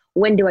 And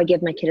when do I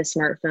give my kid a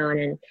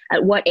smartphone? And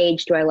at what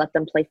age do I let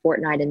them play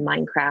Fortnite and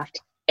Minecraft,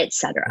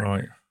 etc.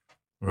 Right.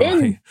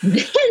 Then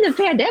the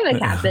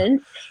pandemic happened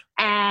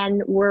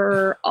and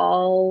we're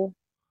all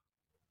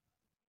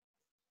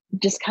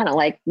just kind of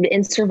like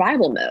in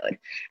survival mode.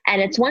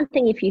 And it's one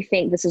thing if you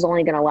think this is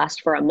only going to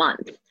last for a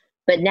month,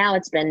 but now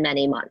it's been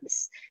many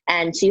months.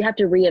 And so you have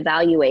to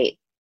reevaluate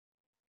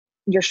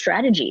your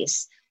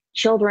strategies.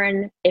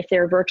 Children, if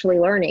they're virtually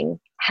learning,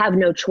 have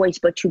no choice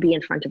but to be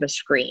in front of a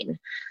screen.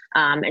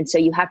 And so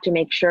you have to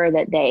make sure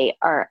that they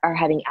are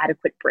having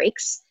adequate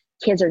breaks.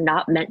 Kids are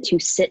not meant to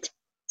sit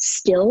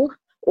still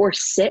or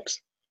sit,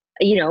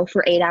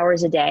 for 8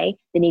 hours a day.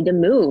 They need to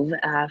move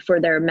for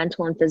their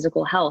mental and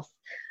physical health.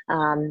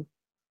 And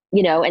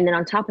then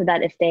on top of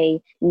that, if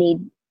they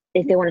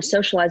want to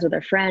socialize with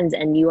their friends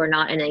and you are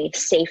not in a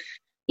safe,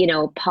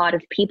 pod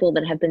of people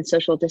that have been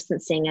social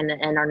distancing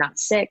and are not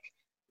sick,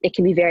 it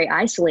can be very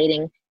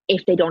isolating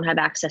if they don't have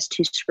access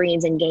to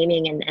screens and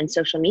gaming and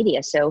social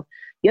media. So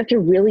you have to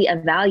really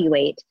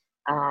evaluate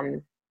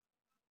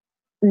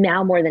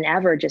now more than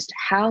ever, just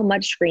how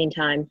much screen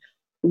time,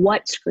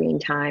 what screen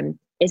time,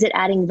 is it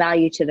adding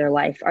value to their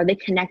life? Are they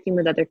connecting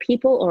with other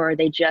people, or are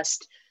they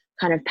just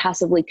kind of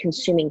passively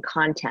consuming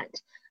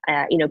content?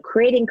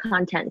 Creating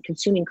content,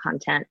 consuming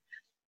content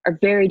are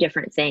very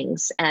different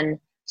things. And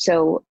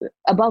so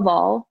above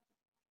all,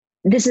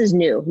 this is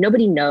new.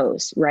 Nobody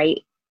knows, right?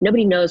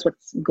 Nobody knows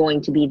what's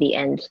going to be the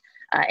end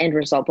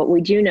result, but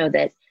we do know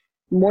that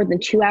more than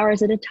 2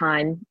 hours at a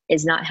time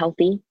is not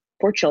healthy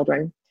for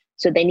children.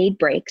 So they need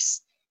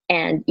breaks,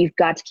 and you've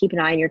got to keep an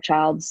eye on your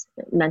child's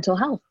mental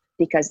health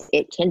because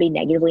it can be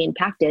negatively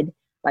impacted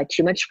by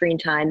too much screen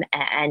time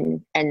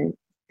and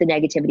the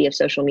negativity of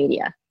social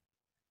media.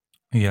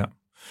 Yeah.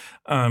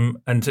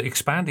 And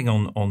expanding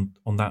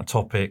on that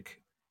topic,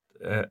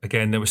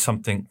 again, there was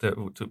something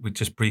that we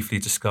just briefly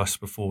discussed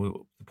before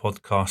the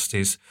podcast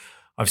is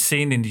I've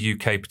seen in the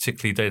UK,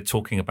 particularly, they're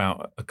talking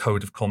about a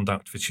code of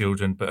conduct for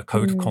children, but a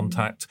code of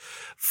conduct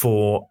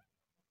for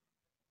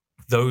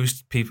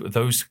those people,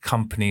 those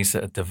companies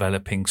that are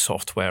developing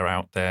software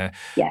out there.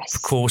 Yes.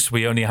 Of course,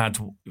 we had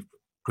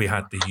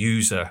the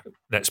user,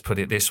 let's put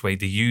it this way,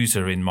 the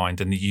user in mind.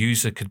 And the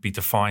user could be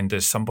defined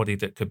as somebody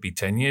that could be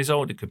 10 years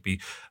old, it could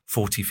be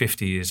 40,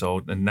 50 years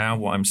old. And now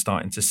what I'm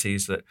starting to see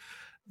is that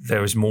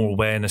there is more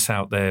awareness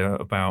out there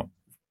about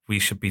we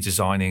should be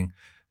designing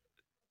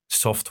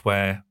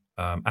software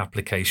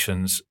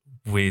applications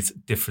with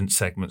different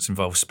segments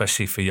involved,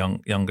 especially for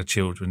younger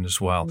children as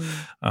well.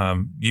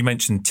 You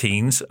mentioned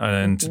teens,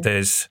 and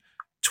there's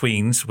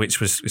tweens,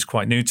 which is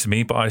quite new to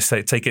me, but I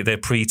take it they're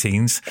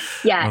pre-teens.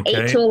 Yeah,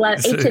 okay. 8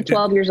 to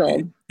 12 years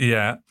old.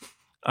 Yeah.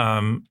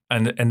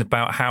 And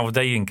about how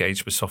they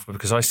engage with software,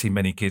 because I see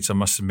many kids, I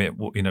must admit,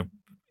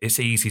 it's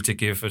easy to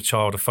give a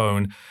child a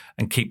phone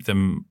and keep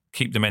them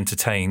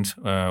entertained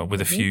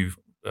with a few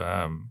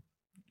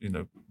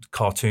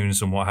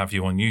cartoons and what have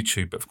you on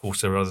YouTube. But of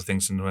course, there are other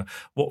things.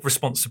 What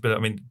responsibility?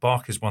 I mean,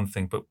 Bark is one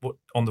thing, but what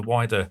on the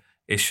wider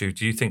issue,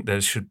 do you think there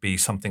should be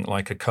something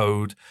like a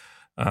code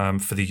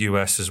for the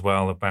US as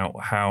well about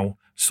how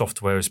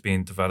software is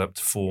being developed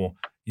for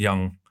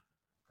young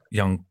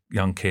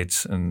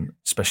kids, and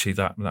especially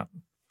that?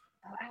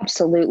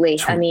 Absolutely.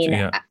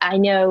 I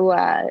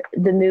know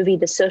the movie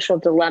The Social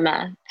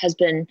Dilemma has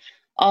been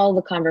all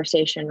the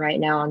conversation right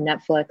now on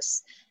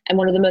Netflix. And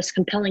one of the most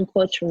compelling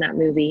quotes from that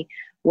movie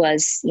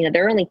was,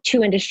 there are only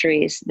two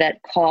industries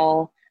that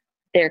call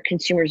their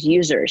consumers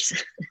users.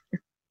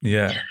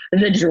 Yeah.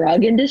 The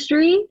drug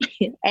industry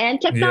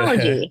and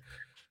technology. Yeah.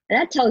 And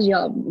that tells you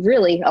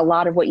really a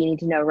lot of what you need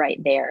to know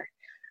right there.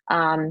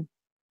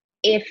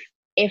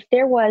 If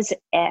there was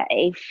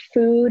a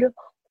food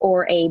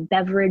or a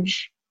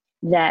beverage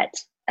that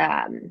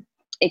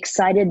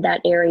excited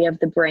that area of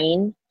the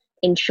brain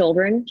in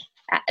children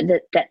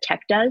that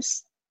tech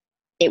does,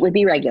 it would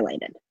be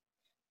regulated.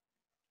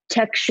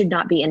 Tech should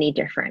not be any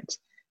different.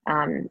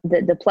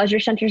 The pleasure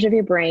centers of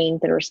your brain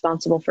that are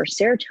responsible for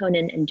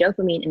serotonin and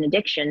dopamine and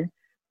addiction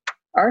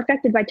are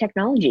affected by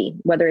technology,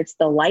 whether it's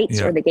the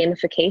lights or the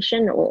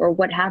gamification or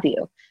what have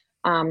you.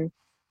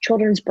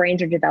 Children's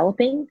brains are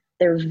developing.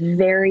 They're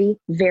very,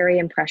 very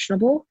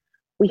impressionable.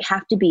 We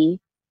have to be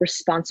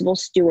responsible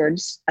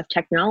stewards of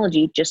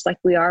technology, just like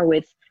we are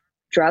with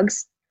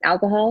drugs,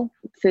 alcohol,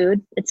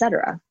 food,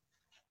 etc.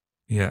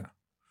 Yeah.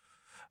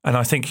 And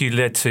I think you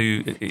led to,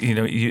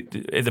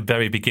 at the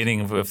very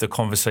beginning of the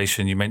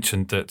conversation, you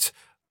mentioned that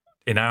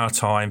in our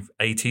time,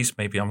 80s,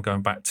 maybe I'm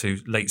going back to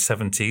late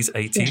 70s,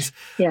 80s,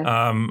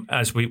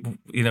 as we,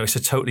 it's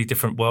a totally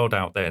different world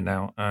out there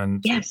now.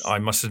 And I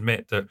must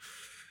admit that,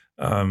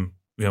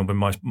 when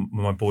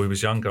my boy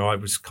was younger, I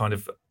was kind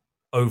of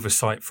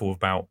oversightful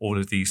about all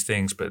of these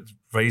things, but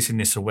raising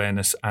this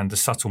awareness and the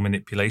subtle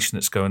manipulation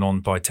that's going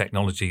on by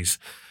technologies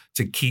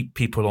to keep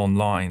people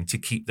online, to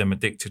keep them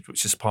addicted,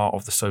 which is part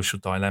of the social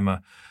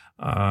dilemma.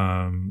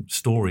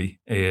 story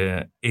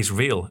is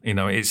real.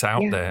 It's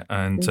out there,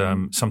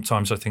 and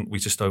sometimes I think we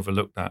just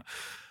overlook that.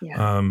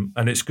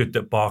 And it's good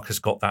that Bark has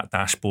got that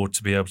dashboard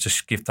to be able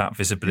to give that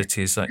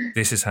visibility. Is like,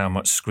 this is how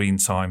much screen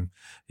time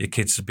your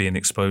kids are being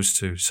exposed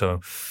to.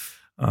 So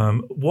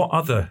what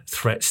other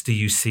threats do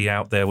you see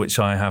out there which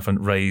I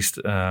haven't raised,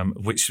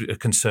 which are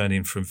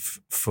concerning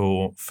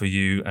for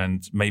you,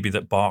 and maybe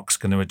that Bark's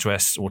going to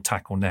address or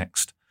tackle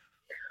next?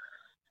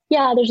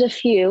 Yeah, there's a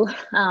few.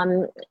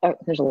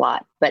 There's a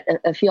lot, but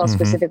a few I'll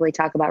specifically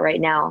talk about right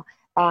now.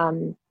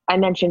 I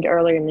mentioned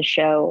earlier in the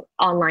show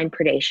online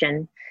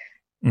predation.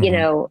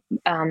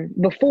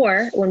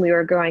 Before, when we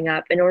were growing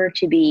up, in order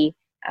to be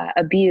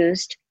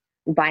abused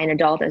by an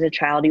adult as a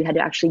child, you had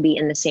to actually be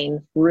in the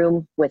same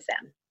room with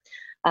them.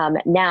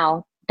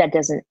 Now, that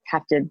doesn't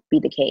have to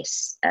be the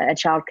case. A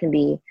child can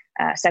be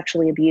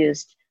sexually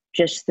abused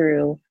just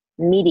through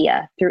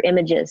media, through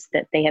images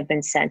that they have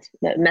been sent,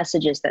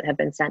 messages that have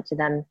been sent to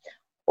them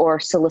or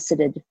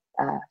solicited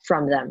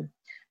from them.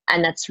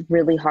 And that's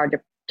really hard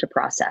to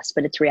process,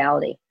 but it's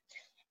reality.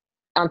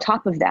 On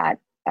top of that,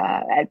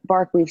 at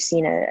Bark, we've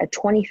seen a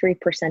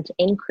 23%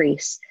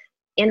 increase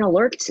in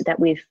alerts that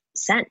we've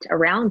sent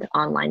around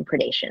online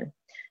predation.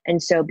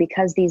 And so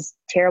because these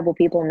terrible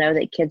people know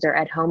that kids are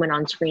at home and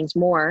on screens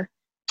more,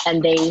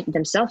 and they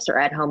themselves are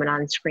at home and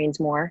on screens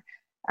more,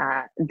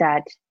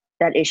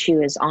 that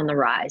issue is on the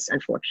rise,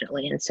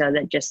 unfortunately. And so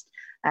that just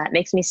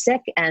makes me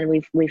sick, and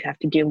we have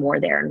to do more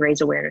there and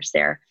raise awareness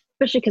there,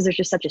 especially because there's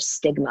just such a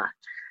stigma,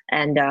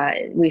 and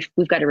we've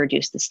got to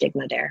reduce the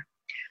stigma there.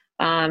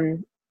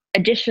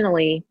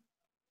 Additionally,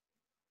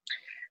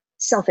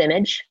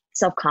 self-image,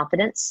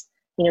 self-confidence.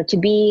 To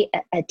be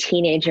a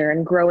teenager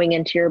and growing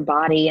into your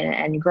body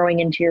and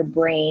growing into your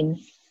brain,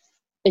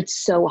 it's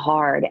so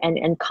hard,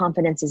 and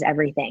confidence is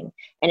everything.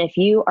 And if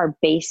you are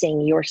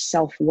basing your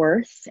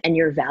self-worth and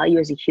your value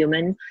as a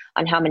human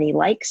on how many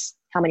likes,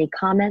 how many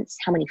comments,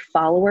 how many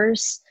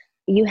followers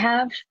you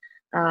have,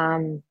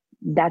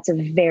 that's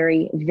a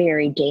very,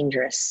 very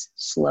dangerous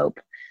slope.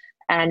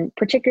 And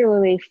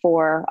particularly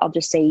for, I'll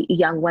just say,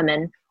 young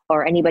women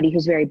or anybody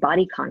who's very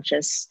body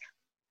conscious,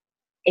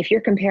 if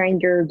you're comparing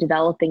your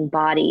developing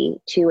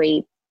body to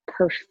a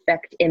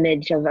perfect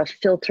image of a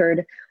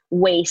filtered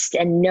waist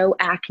and no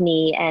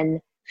acne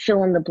and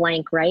fill in the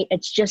blank, right?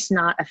 It's just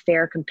not a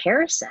fair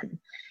comparison.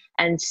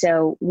 And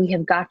so we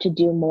have got to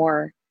do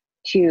more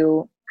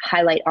to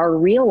highlight our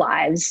real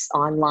lives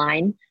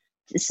online,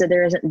 so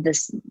there isn't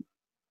this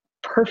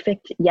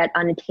perfect yet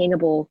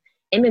unattainable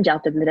image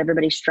out there that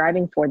everybody's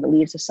striving for that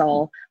leaves us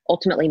all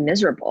ultimately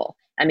miserable.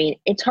 I mean,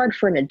 it's hard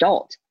for an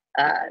adult,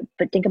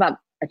 but think about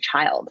a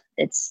child.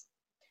 It's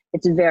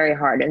very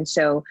hard. And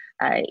so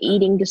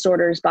eating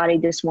disorders, body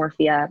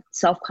dysmorphia,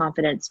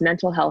 self-confidence,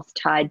 mental health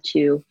tied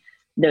to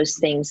those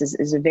things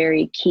is a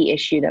very key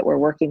issue that we're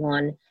working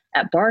on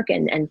at Bark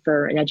and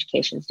for an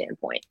education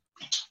standpoint.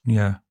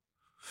 Yeah.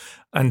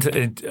 And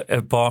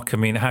at Bark, I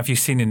mean, have you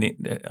seen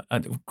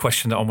a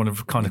question that I want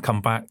to kind of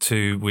come back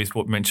to with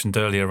what mentioned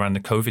earlier around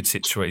the COVID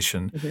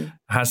situation? Mm-hmm.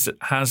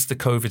 Has the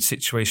COVID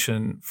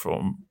situation,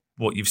 from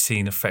what you've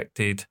seen,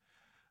 affected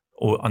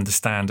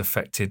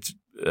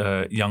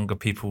younger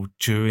people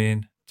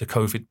during the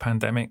COVID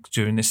pandemic,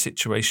 during this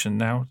situation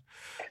now,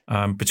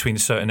 between a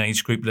certain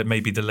age group that may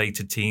be the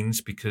later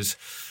teens, because,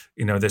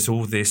 there's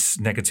all this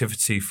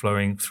negativity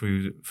flowing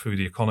through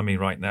the economy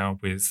right now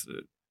with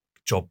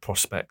job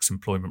prospects,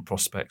 employment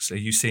prospects. Are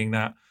you seeing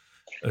that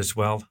as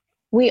well?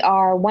 We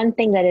are. One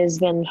thing that has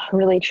been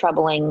really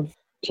troubling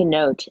to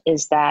note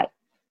is that,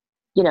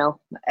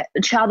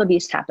 child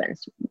abuse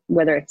happens,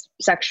 whether it's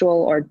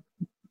sexual or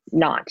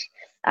not.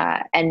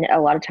 And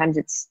a lot of times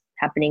it's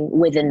happening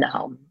within the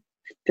home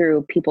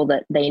through people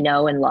that they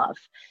know and love.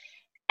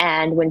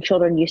 And when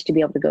children used to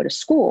be able to go to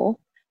school,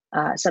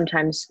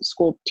 sometimes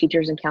school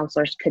teachers and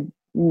counselors could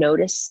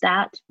notice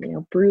that,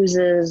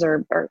 bruises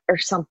or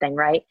something,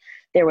 right?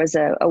 There was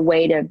a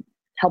way to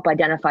help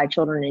identify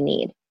children in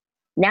need.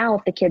 Now,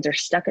 if the kids are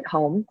stuck at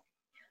home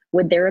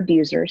with their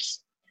abusers,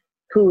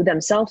 who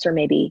themselves are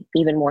maybe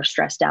even more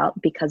stressed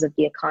out because of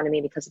the economy,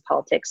 because of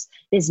politics,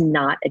 is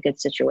not a good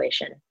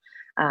situation.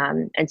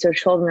 And so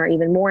children are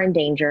even more in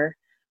danger.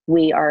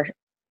 We are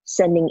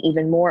sending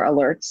even more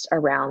alerts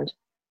around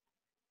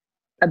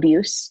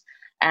abuse,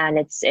 and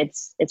it's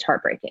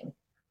heartbreaking.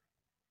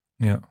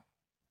 Yeah.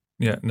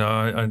 Yeah, no,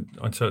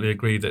 I totally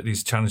agree that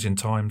these challenging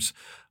times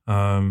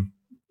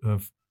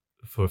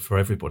for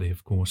everybody,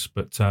 of course,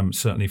 but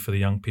certainly for the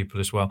young people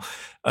as well.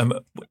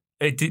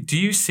 Do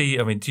you see,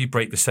 do you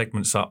break the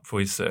segments up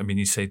with,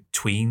 you say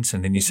tweens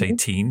and then you say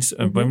teens.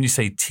 And when you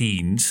say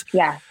teens,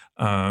 yeah,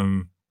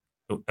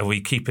 are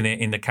we keeping it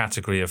in the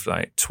category of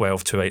like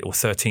 12 to 8 or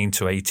 13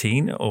 to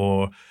 18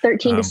 or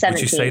 13 to 17?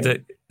 Would you say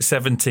that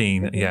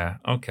 17? Mm-hmm. Yeah.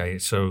 Okay.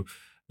 So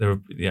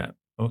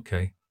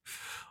okay.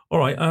 All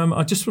right.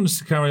 I just wanted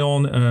to carry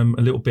on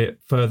a little bit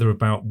further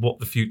about what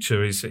the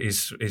future is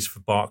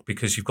for Bark,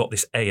 because you've got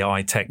this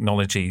AI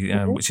technology,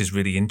 which is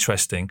really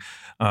interesting.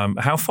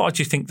 How far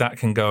do you think that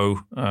can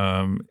go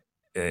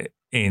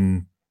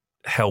in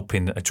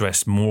helping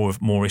address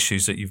more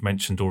issues that you've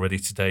mentioned already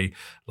today,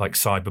 like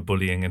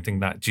cyberbullying and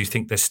things like that? Do you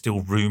think there's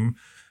still room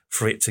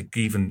for it to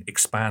even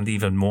expand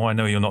even more? I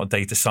know you're not a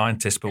data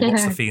scientist, but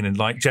what's the feeling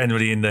like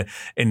generally in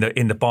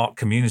the BARC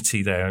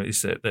community? There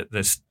is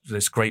that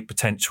there's great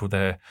potential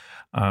there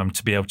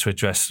to be able to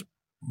address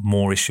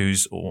more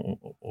issues or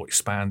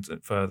expand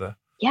it further.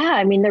 Yeah,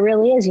 I mean, there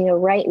really is.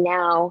 Right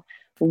now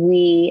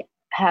we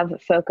have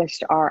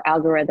focused our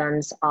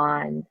algorithms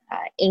on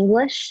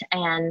English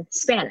and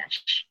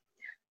Spanish,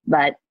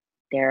 but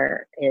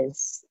there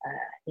is,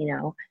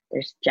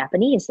 there's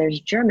Japanese,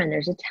 there's German,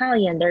 there's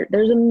Italian,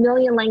 there's a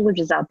million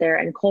languages out there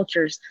and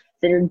cultures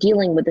that are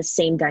dealing with the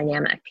same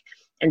dynamic.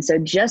 And so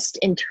just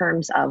in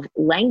terms of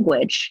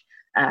language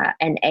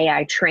and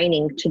AI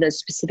training to those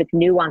specific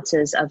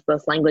nuances of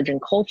both language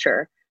and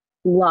culture,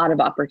 a lot of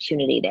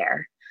opportunity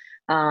there.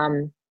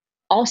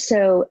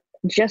 Also,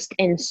 just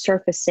in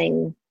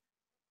surfacing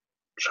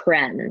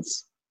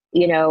trends,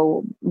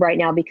 right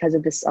now because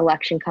of this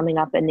election coming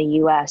up in the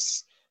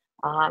US,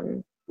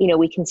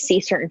 we can see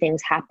certain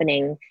things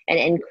happening, an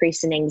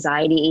increase in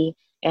anxiety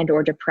and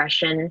or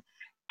depression.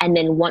 And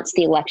then once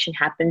the election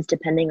happens,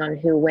 depending on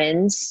who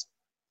wins,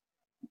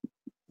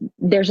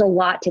 there's a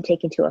lot to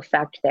take into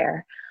effect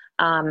there.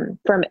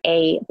 From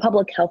a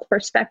public health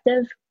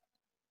perspective,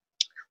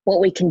 what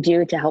we can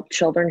do to help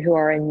children who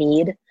are in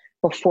need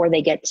before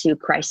they get to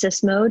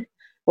crisis mode,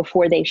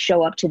 before they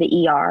show up to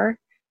the ER.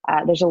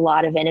 There's a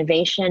lot of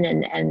innovation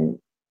and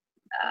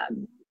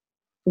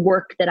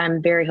work that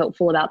I'm very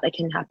hopeful about that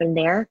can happen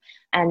there.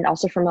 And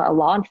also from a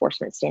law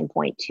enforcement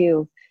standpoint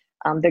too.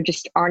 There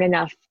just aren't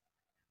enough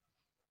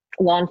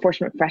law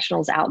enforcement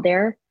professionals out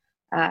there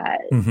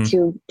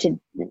to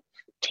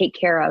take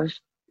care of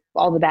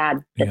all the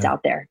bad that's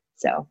out there.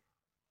 So.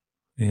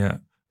 Yeah.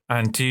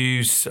 And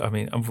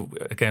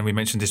again, we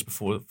mentioned this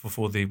before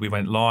we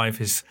went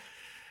live,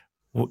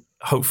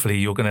 hopefully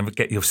you're going to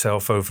get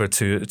yourself over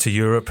to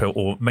Europe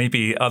or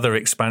maybe other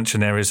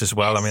expansion areas as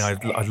well. Yes. I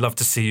mean, I'd love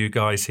to see you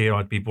guys here.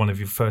 I'd be one of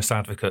your first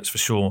advocates for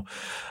sure.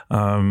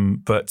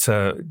 But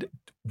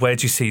where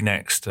do you see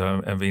next?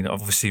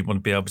 Obviously you want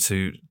to be able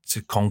to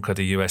conquer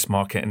the US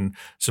market and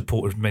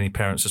support as many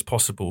parents as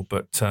possible.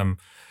 But,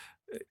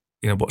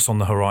 what's on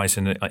the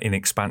horizon in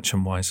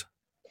expansion wise?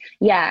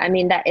 Yeah, I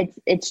mean, that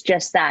it's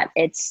just that.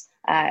 It's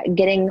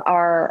getting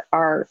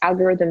our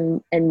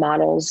algorithm and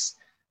models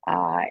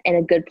in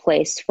a good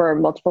place for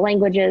multiple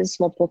languages,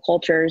 multiple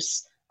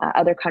cultures,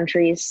 other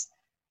countries.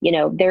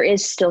 There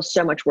is still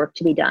so much work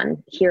to be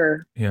done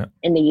here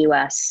in the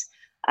US.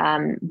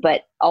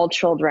 But all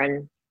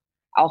children,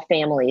 all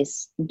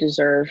families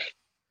deserve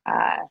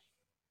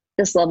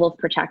this level of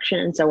protection.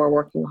 And so we're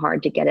working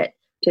hard to get it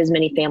to as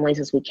many families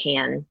as we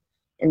can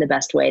in the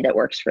best way that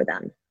works for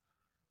them.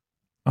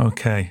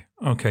 Okay.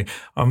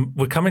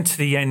 We're coming to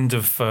the end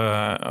of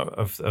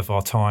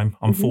our time,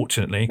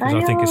 unfortunately, because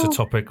I think it's a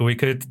topic we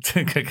could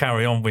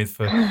carry on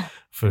with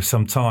for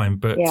some time.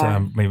 But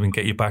maybe we can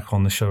get you back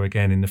on the show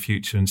again in the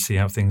future and see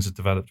how things have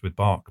developed with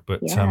BARC.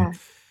 But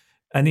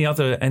any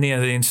other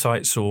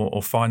insights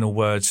or final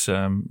words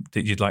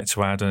that you'd like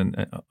to add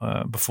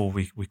before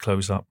we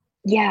close up?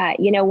 Yeah,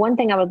 one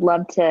thing I would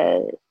love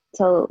to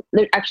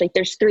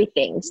there's three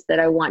things that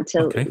I want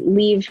to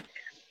leave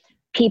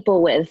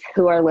people with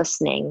who are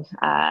listening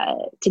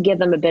to give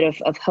them a bit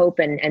of hope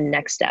and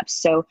next steps.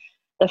 So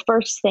the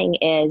first thing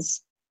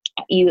is,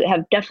 you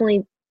have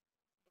definitely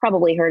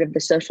probably heard of the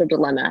Social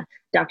Dilemma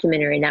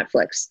documentary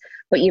Netflix,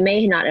 but you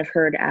may not have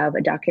heard of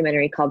a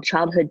documentary called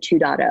Childhood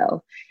 2.0.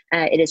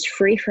 It is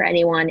free for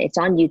anyone. It's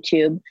on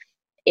YouTube.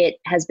 It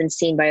has been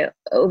seen by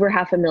over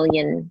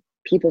 500,000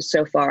 people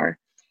so far.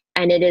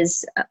 And it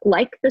is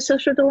like the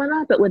Social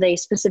Dilemma, but with a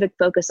specific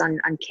focus on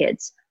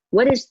kids.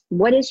 What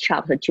is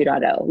Childhood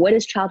 2.0? What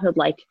is childhood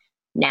like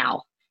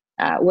now?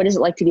 What is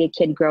it like to be a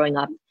kid growing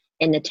up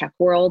in the tech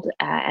world?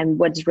 And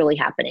what's really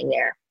happening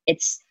there?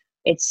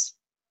 It's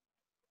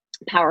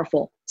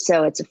powerful.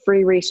 So it's a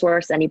free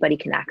resource anybody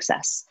can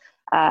access.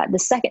 The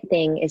second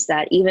thing is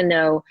that even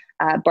though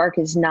BARC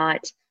is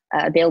not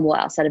available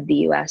outside of the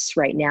US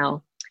right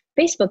now,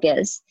 Facebook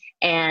is.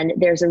 And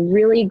there's a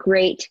really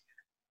great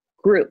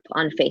group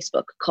on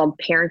Facebook called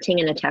Parenting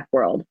in a Tech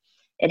World.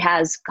 It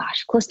has,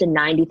 close to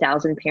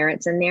 90,000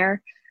 parents in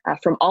there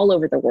from all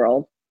over the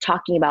world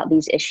talking about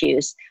these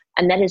issues.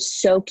 And that is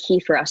so key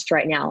for us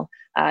right now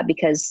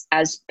because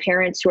as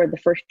parents who are the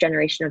first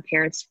generation of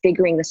parents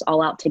figuring this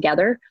all out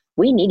together,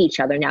 we need each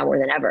other now more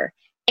than ever.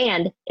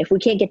 And if we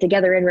can't get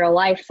together in real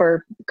life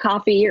for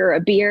coffee or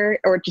a beer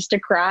or just to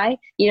cry,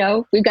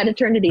 we've got to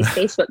turn to these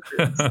Facebook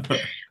groups.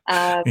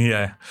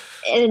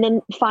 And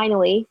then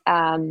finally,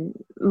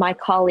 my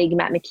colleague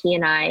Matt McKee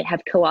and I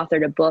have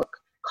co-authored a book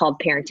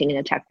called Parenting in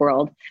a Tech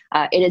World.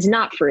 It is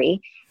not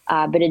free,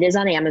 but it is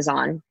on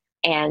Amazon.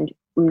 And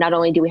not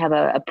only do we have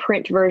a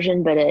print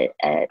version, but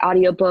an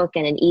audiobook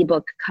and an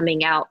ebook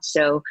coming out.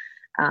 So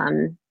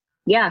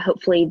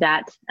hopefully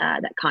that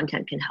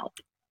content can help.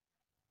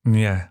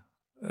 Yeah.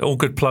 All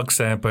good plugs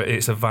there, but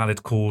it's a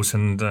valid cause,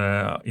 and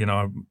I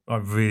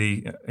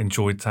really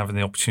enjoyed having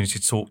the opportunity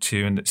to talk to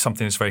you, and it's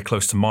something that's very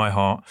close to my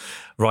heart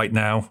right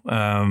now.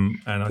 And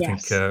I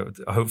think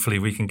hopefully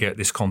we can get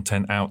this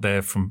content out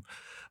there from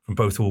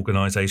both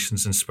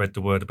organisations and spread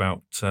the word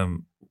about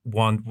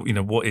one,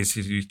 what is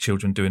your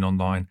children doing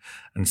online,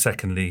 and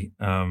secondly,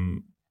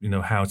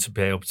 how to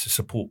be able to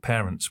support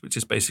parents, which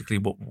is basically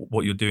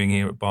what you're doing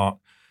here at BARC,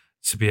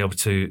 to be able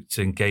to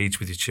engage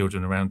with your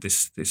children around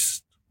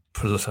this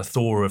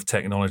plethora of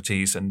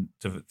technologies and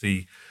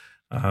the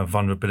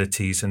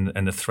vulnerabilities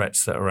and the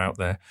threats that are out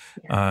there.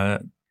 Yeah.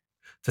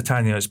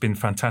 Titania, it's been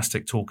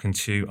fantastic talking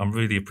to you. I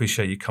really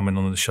appreciate you coming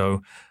on the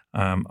show.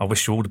 I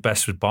wish you all the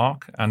best with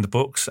BARC and the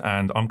books,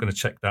 and I'm going to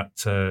check that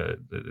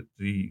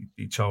the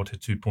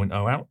Childhood 2.0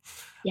 out.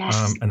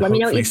 Yes, and let me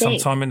know what you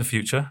think. Sometime in the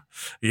future.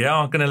 Yeah,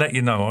 I'm going to let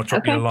you know. I'll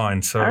drop you a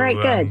line. So, all right,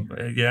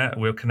 good. Yeah,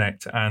 we'll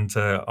connect, and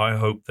I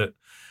hope that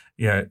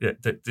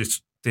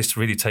that this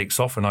really takes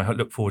off, and I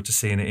look forward to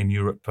seeing it in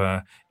Europe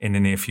in the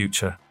near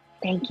future.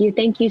 Thank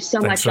you so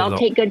much. Y'all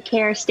take good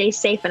care, stay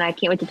safe, and I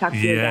can't wait to talk to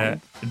you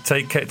again.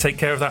 Take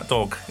care of that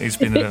dog. He's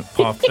been a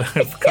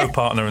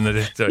co-partner in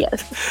the day.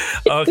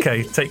 Yes.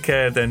 Okay, take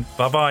care then.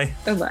 Bye-bye.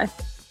 Bye-bye.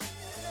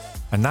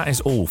 And that is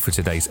all for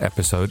today's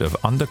episode of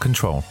Under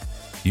Control.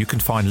 You can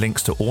find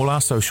links to all our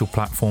social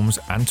platforms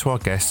and to our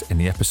guests in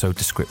the episode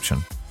description.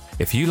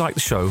 If you like the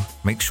show,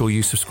 make sure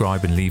you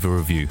subscribe and leave a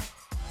review.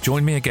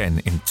 Join me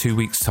again in 2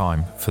 weeks'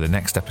 time for the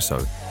next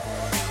episode.